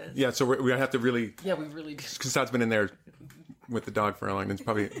shit it is. yeah, so we have to really... Yeah, we really do. Because Todd's been in there with the dog for a long time. It's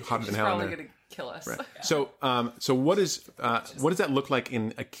probably hotter than hell in there. Probably going to kill us. Right. Yeah. So what does that look like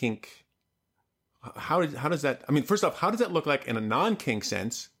in a kink? How does that... I mean, first off, how does that look like in a non-kink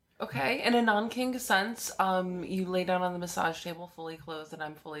sense? Okay, in a non-kink sense, you lay down on the massage table fully clothed, and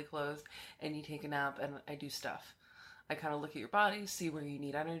I'm fully clothed, and you take a nap, and I do stuff. I kind of look at your body, see where you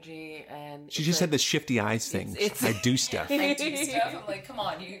need energy, and... She just had this shifty eyes thing. I do stuff. I do stuff. I'm like, come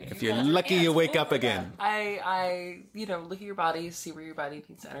on, if you're lucky, you wake up again. I look at your body, see where your body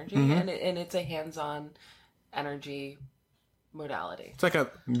needs energy, and it's a hands-on energy modality. It's like a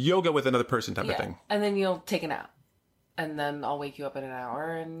yoga with another person type of thing. And then you'll take a nap. And then I'll wake you up in an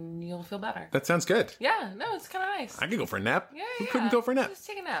hour and you'll feel better. That sounds good. Yeah, no, it's kind of nice. I could go for a nap. Yeah, Who couldn't go for a nap? Just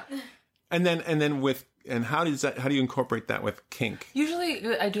take a nap. And then how do you incorporate that with kink?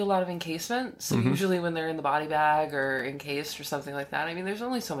 Usually I do a lot of encasement. So usually when they're in the body bag or encased or something like that. I mean, there's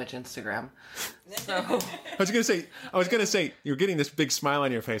only so much Instagram. So I was gonna say you're getting this big smile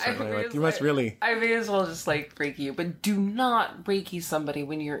on your face right now. Like, you must really... I may as well just like Reiki you, but do not Reiki somebody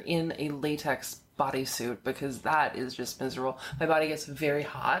when you're in a latex bodysuit, because that is just miserable. My body gets very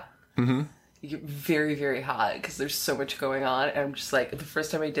hot. You get very, very hot because there's so much going on. And I'm just like, the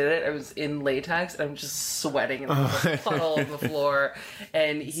first time I did it, I was in latex and I'm just sweating and a puddle on the floor.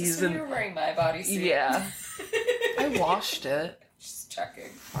 And he's you're wearing my bodysuit. Yeah. I washed it. Just checking.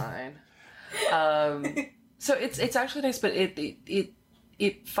 Fine. So it's actually nice, but it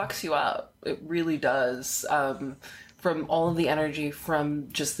fucks you up. It really does. From all of the energy from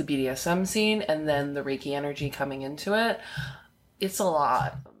just the BDSM scene and then the Reiki energy coming into it, it's a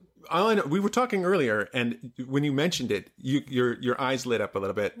lot. We were talking earlier, and when you mentioned it, your eyes lit up a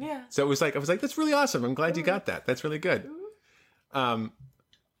little bit. Yeah. So I was like, that's really awesome. I'm glad you got that. That's really good. I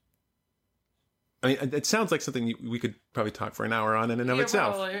mean, it sounds like something we could probably talk for an hour on in and of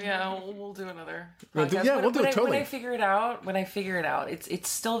itself. Probably, we'll do another podcast. We'll do it totally. When I figure it out, it's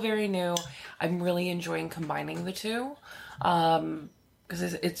still very new. I'm really enjoying combining the two,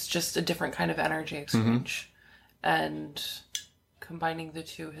 because it's just a different kind of energy exchange, and combining the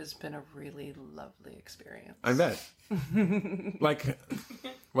two has been a really lovely experience. I bet.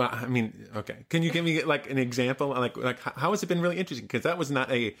 Well, I mean, okay. Can you give me like an example? Like how has it been really interesting? Because that was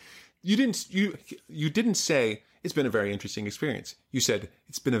not a... You didn't say it's been a very interesting experience. You said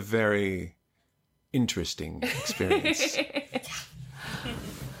it's been a very interesting experience.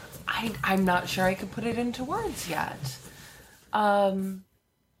 I'm not sure I could put it into words yet. You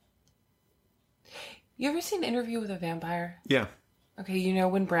ever seen Interview with a Vampire? Yeah. Okay,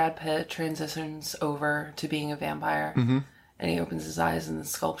 when Brad Pitt transitions over to being a vampire, and he opens his eyes and the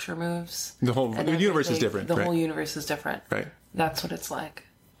sculpture moves. The whole and universe is everything- different. The right. whole universe is different. Right. That's what it's like.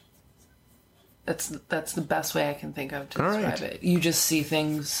 That's the best way I can think of to All describe right. it. You just see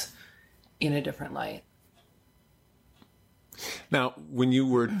things in a different light. Now, when you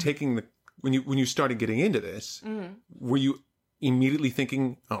were taking when you started getting into this, were you immediately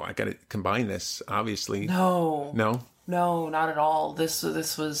thinking, "Oh, I got to combine this"? Obviously, No, no. not at all. This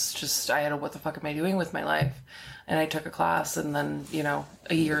was just I had a what the fuck am I doing with my life? And I took a class, and then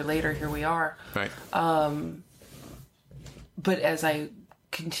a year later, here we are. Right. But as I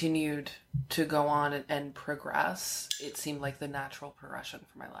continued to go on and progress, it seemed like the natural progression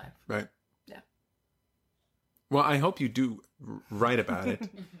for my life. Right. Yeah. Well, I hope you do write about it.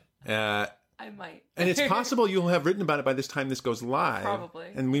 I might. And it's possible you'll have written about it by this time this goes live. Probably.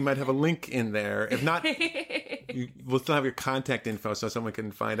 And we might have a link in there. If not, we'll still have your contact info so someone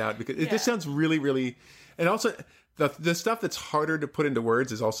can find out. Because this sounds really, really... And also, the stuff that's harder to put into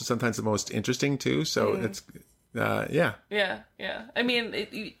words is also sometimes the most interesting, too. So it's... yeah. Yeah. I mean,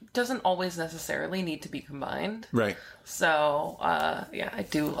 it doesn't always necessarily need to be combined. Right. So, I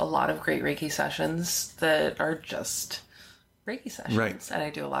do a lot of great Reiki sessions that are just Reiki sessions. Right. And I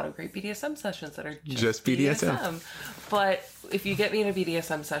do a lot of great BDSM sessions that are Just BDSM. But if you get me in a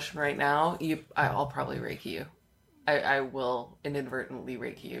BDSM session right now, I'll probably Reiki you. I will inadvertently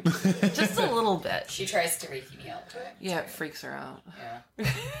Reiki you. Just a little bit. She tries to Reiki me all the time. Yeah, it freaks her out.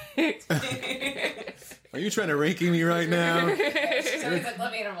 Yeah. Are you trying to Reiki me right now? She's always like,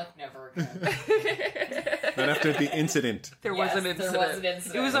 let me, and I'm like, never again. Not after the incident. There was an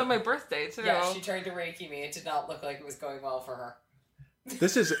incident. It was on my birthday, too. Yeah, she tried to Reiki me. It did not look like it was going well for her.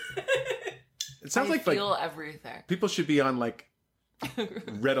 This is... It sounds I like feel everything. people should be on like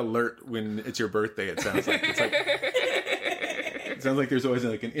red alert when it's your birthday. It sounds like it sounds like there's always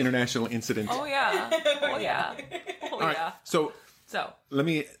like an international incident. Oh yeah. All right, so let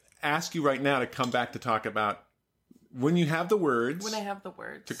me ask you right now to come back to talk about when you have the words. When I have the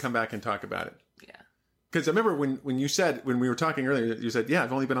words to come back and talk about it. Yeah. Because I remember when you said, when we were talking earlier, you said, "Yeah,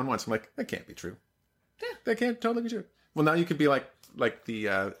 I've only been on once." I'm like, that can't be true. Yeah. That can't totally be true. Well, now you could be like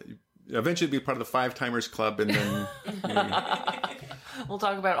the. Eventually be part of the 5 Timers Club, and then we'll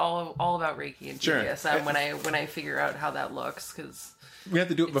talk about all about Reiki and Sure. BDSM when I figure out how that looks, because we have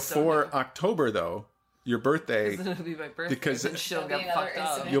to do it before so October, though. Your birthday, it'll be my birthday, because and she'll There'll be get fucked another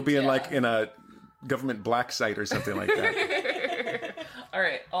up. incident. you'll be in a government black site or something like that. All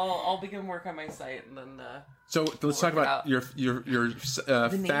right, I'll begin work on my site, and then So let's talk about your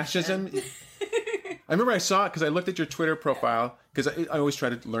fascism. I remember I saw it because I looked at your Twitter profile, because I always try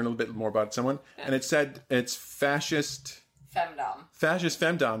to learn a little bit more about someone, and it said it's fascist femdom,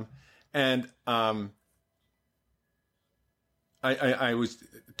 and I was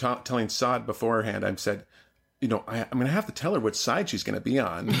telling Saad beforehand. I said, I'm going to have to tell her which side she's going to be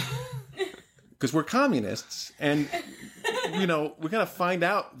on, because we're communists, and we got to find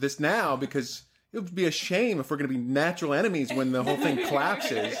out this now, because it would be a shame if we're going to be natural enemies when the whole thing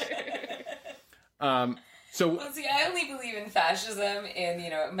collapses. Well, see, I only believe in fascism in,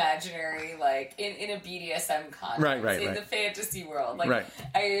 imaginary, like, in a BDSM context. Right. In the fantasy world. Like, Right.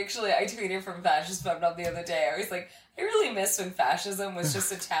 I tweeted from Fascist Femdom the other day. I was like, I really miss when fascism was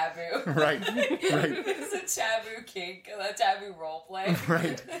just a taboo. Right. It was a taboo kink, a taboo role play.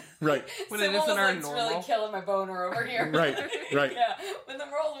 Right. when Sybil it isn't was our like, it's normal. really killing my boner over here. Right. Yeah, when the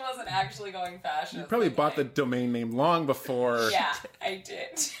world wasn't actually going fascist. You probably bought the domain name long before. Yeah, I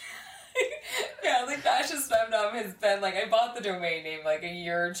did. Yeah, like Fascist Femdom has been like, I bought the domain name like a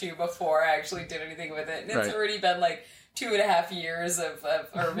year or two before I actually did anything with it, and it's already been like 2.5 years of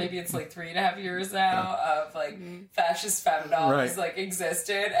or maybe it's like 3.5 years now of like Fascist Femdom has like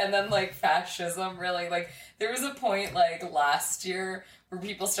existed, and then like fascism really, like, there was a point like last year where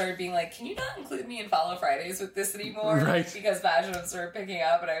people started being like, can you not include me in Follow Fridays with this anymore? Right. Like, because fascism started picking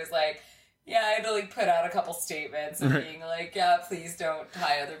up, and I was like, yeah, I had to like put out a couple statements of being like, yeah, please don't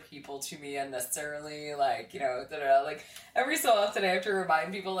tie other people to me unnecessarily. Like, like every so often I have to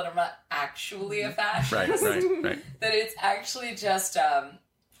remind people that I'm not actually a fascist. Right. That it's actually just, so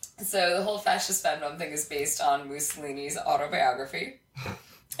the whole Fascist Femdom thing is based on Mussolini's autobiography.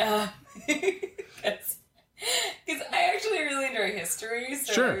 Because I actually really enjoy history,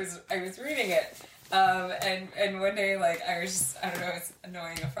 so Sure. I was reading it. And one day, like, I was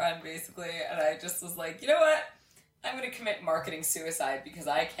annoying a friend, basically, and I just was like, you know what? I'm going to commit marketing suicide because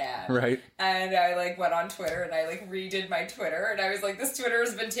I can. Right. And I, like, went on Twitter, and I, like, redid my Twitter, and I was like, this Twitter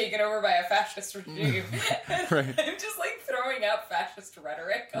has been taken over by a fascist regime. Right. I'm just, like, throwing out fascist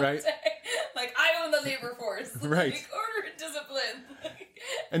rhetoric all Right. day. Like, I own the labor force. Right. Like, order and discipline.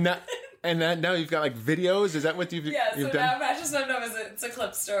 And And now you've got like videos. Is that what you've Yeah, so you've now done? Fascist Femdom it's a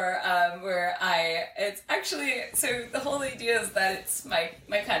clip store where it's actually, so the whole idea is that it's my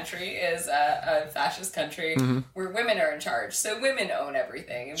country is a fascist country where women are in charge. So women own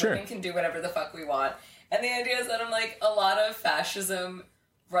everything and Sure. women can do whatever the fuck we want. And the idea is that I'm like, a lot of fascism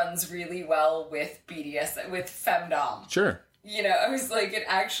runs really well with BDS, with femdom. Sure. You know, I was like, it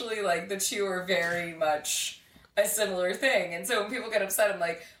actually, like, the two are very much a similar thing. And so when people get upset, I'm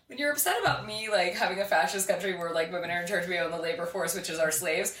like, when you're upset about me, like, having a fascist country where, like, women are in charge, we own the labor force, which is our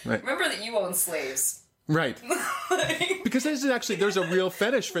slaves, remember that you own slaves. Right. Because there's a real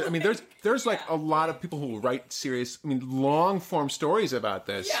fetish for, I mean, there's like a lot of people who write serious, I mean, long form stories about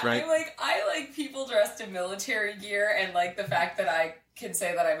this, right? I like people dressed in military gear and, like, the fact that I can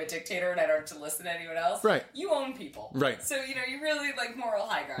say that I'm a dictator and I don't have to listen to anyone else. Right. You own people. Right. So, you know, you really, like, moral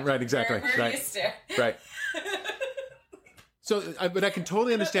high ground. Right, exactly. Where Right. do you stand? Right. So, but I can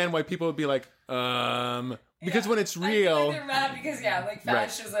totally understand why people would be like, because when it's I feel real, like they're mad because, like,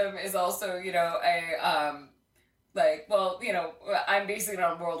 fascism is also, you know, a, like, well, you know, I'm basing it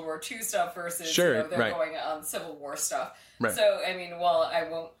on World War II stuff versus, you know, they're going on Civil War stuff. Right. So, I mean, well, I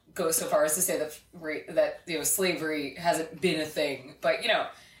won't go so far as to say that you know, slavery hasn't been a thing, but, you know,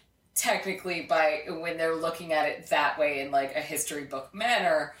 technically when they're looking at it that way in, like, a history book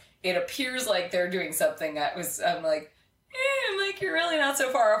manner, it appears like they're doing something that was, I'm like, you're really not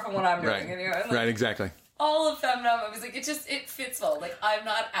so far off from what I'm doing. right, And, you know, and, like, right, exactly. all of femdom, I was like, it fits well. Like, I'm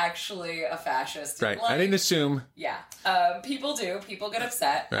not actually a fascist. Right. Like, I didn't assume. yeah. People do. People get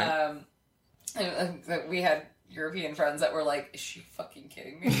upset. Right. And we had European friends that were like, is she fucking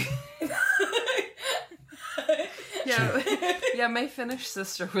kidding me? Yeah, my Finnish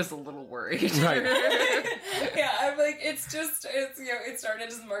sister was a little worried. Right. Yeah, I'm like, it's you know, it started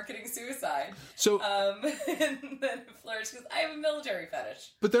as marketing suicide. So, and then it flourished because I have a military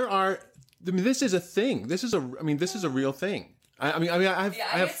fetish. but I mean, this is a thing. This is a real thing. I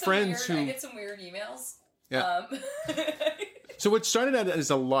have friends who. I get some weird emails. Yeah. So what started out as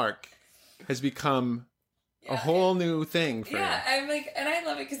a lark has become a whole new thing for you. I'm like, and I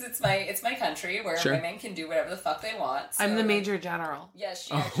love it because it's my country where women can do whatever the fuck they want. So, I'm the Major General. Yes,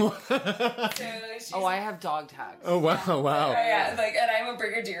 she actually. I have dog tags. Oh wow! Yeah, like, and I'm a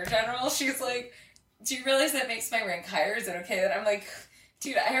brigadier general. She's like, do you realize that makes my rank higher? Is it okay that I'm like,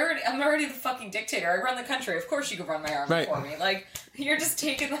 dude, I'm already the fucking dictator. I run the country. Of course you could run my army for me. Like, you're just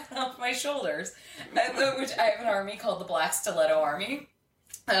taking that off my shoulders. Which I have an army called the Black Stiletto Army.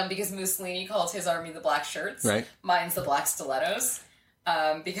 Because Mussolini called his army the Black Shirts. Right. Mine's the Black Stilettos.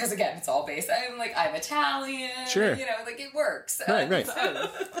 Because again, it's all based. I'm Italian. Sure. You know, like, it works. Right. So,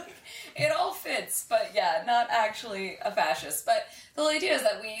 it all fits, but yeah, not actually a fascist. But the whole idea is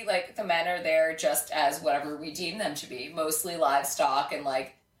that we, like, the men are there just as whatever we deem them to be, mostly livestock, and,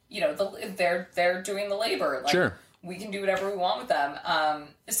 like, you know, they're doing the labor. Like, sure. We can do whatever we want with them.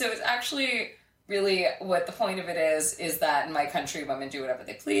 So it's actually really what the point of it is that in my country, women do whatever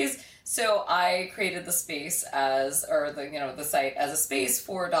they please. So I created the space the site as a space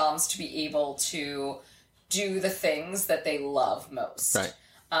for doms to be able to do the things that they love most. Right.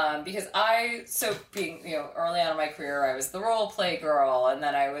 Because being, you know, early on in my career, I was the role play girl, and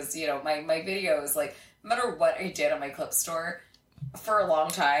then I was, you know, my videos, like, no matter what I did on my clip store, for a long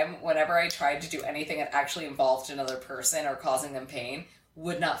time, whenever I tried to do anything that actually involved another person or causing them pain,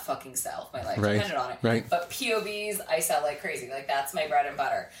 would not fucking sell if my life depended on it. Right. But POVs, I sell like crazy. Like, that's my bread and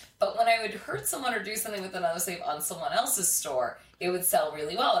butter. But when I would hurt someone or do something with another slave on someone else's store, it would sell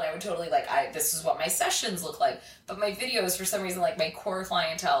really well. And I would totally, like, this is what my sessions look like. But my videos, for some reason, like, my core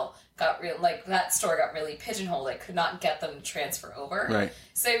clientele that store got really pigeonholed. I could not get them to transfer over. Right.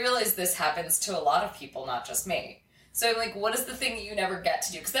 So I realized this happens to a lot of people, not just me. So I'm like, what is the thing that you never get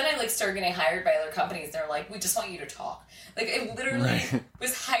to do? Because then I, like, started getting hired by other companies. They're like, we just want you to talk. Like, I literally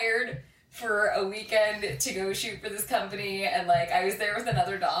was hired for a weekend to go shoot for this company, and, like, I was there with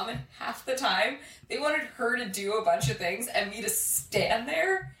another dom, and half the time they wanted her to do a bunch of things and me to stand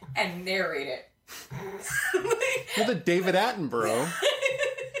there and narrate it. You're the David Attenborough.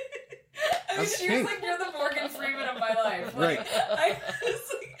 I mean, she was like, you're the Morgan Freeman of my life. Like, Right. I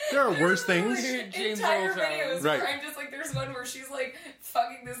was like, There are worse things. Like, James entire Earl videos Jones. where I'm just like, there's one where she's like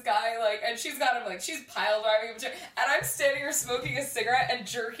fucking this guy, like, and she's got him, like, she's pile driving him, and I'm standing here smoking a cigarette and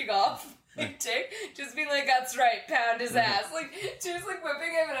jerking off my dick, just being like, that's right, pound his ass. Like, she was like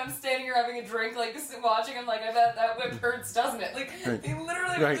whipping him, and I'm standing here having a drink, like, watching him, like, I bet that whip hurts, doesn't it? Like, they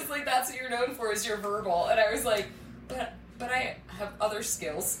literally were just like, that's what you're known for, is your verbal. And I was like, but I have other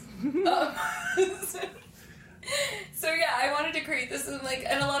skills. So yeah, I wanted to create this, and like,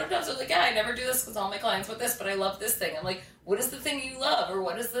 and a lot of times I was like, yeah, I never do this with all my clients with this, but I love this thing. I'm like, what is the thing you love, or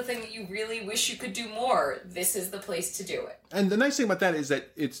what is the thing that you really wish you could do more? This is the place to do it. And the nice thing about that is that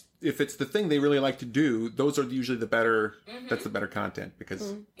if it's the thing they really like to do, those are usually the better. That's the better content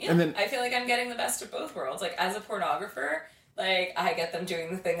because. Yeah, and then I feel like I'm getting the best of both worlds. Like as a pornographer, like I get them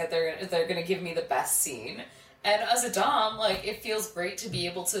doing the thing that they're gonna give me the best scene. And as a dom, like, it feels great to be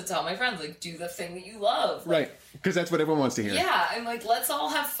able to tell my friends, like, do the thing that you love. Like, right, because that's what everyone wants to hear. yeah, and, like, let's all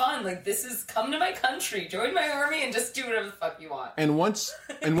have fun. Like, this is, come to my country, join my army, and just do whatever the fuck you want. And once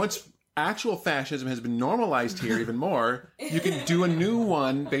actual fascism has been normalized here even more, you can do a new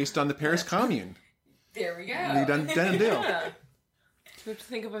one based on the Paris Commune. There we go. You done a deal. Yeah. We have to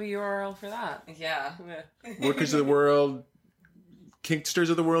think of a URL for that. Yeah. Workers of the world, Kinksters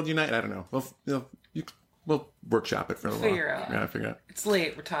of the world unite. I don't know. Well, we'll workshop it for a while. Figure out. Yeah, figure out. It's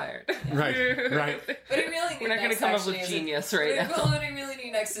late. We're tired. Right. But I really need We're not going to come up with genius right now. Well, what I really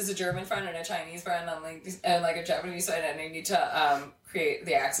need next is a German friend and a Chinese friend and like a Japanese friend, and I need to create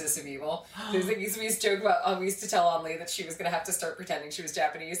the axis of evil. There's like we used to joke about. We used to tell Anli that she was going to have to start pretending she was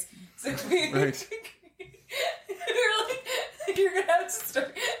Japanese. So we were like, you're going to have to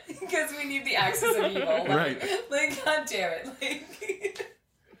start because we need the axis of evil. Right. Like, god damn it. Like.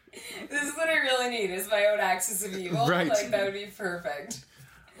 This is what I really need, is my own axis of evil. Right. Like, that would be perfect.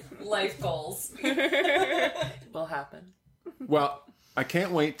 Life goals. Will happen. Well, I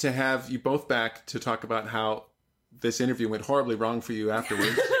can't wait to have you both back to talk about how this interview went horribly wrong for you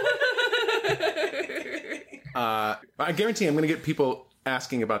afterwards. I guarantee I'm going to get people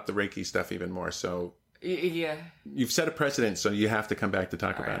asking about the Reiki stuff even more, so... Yeah. You've set a precedent, so you have to come back to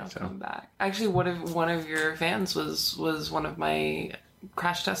talk about it. I'll So. come back. Actually, one of your fans was one of my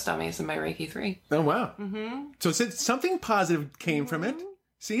crash test dummies in my Reiki 3. Oh, wow. Mm-hmm. So something positive came from it.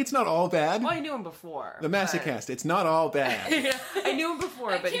 See, it's not all bad. Well, I knew him before. The Masochist, it's not all bad. Yeah, I knew him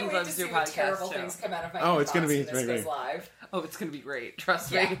before, but he loves your podcast. Terrible show. things come out of my Oh, it's going to be this goes live. Oh, it's going to be great.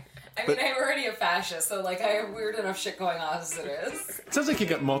 Trust Yeah. me. I mean, I'm already a fascist, so like I have weird enough shit going on as it is. It sounds like you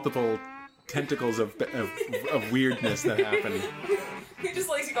got multiple tentacles of weirdness that happen. He just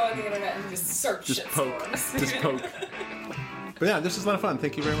likes to go on the internet and just search Just shit poke. storms. Just poke. But yeah, this was a lot of fun.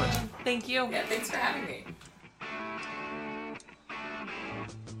 Thank you very much. Thank you. Yeah, thanks for having me.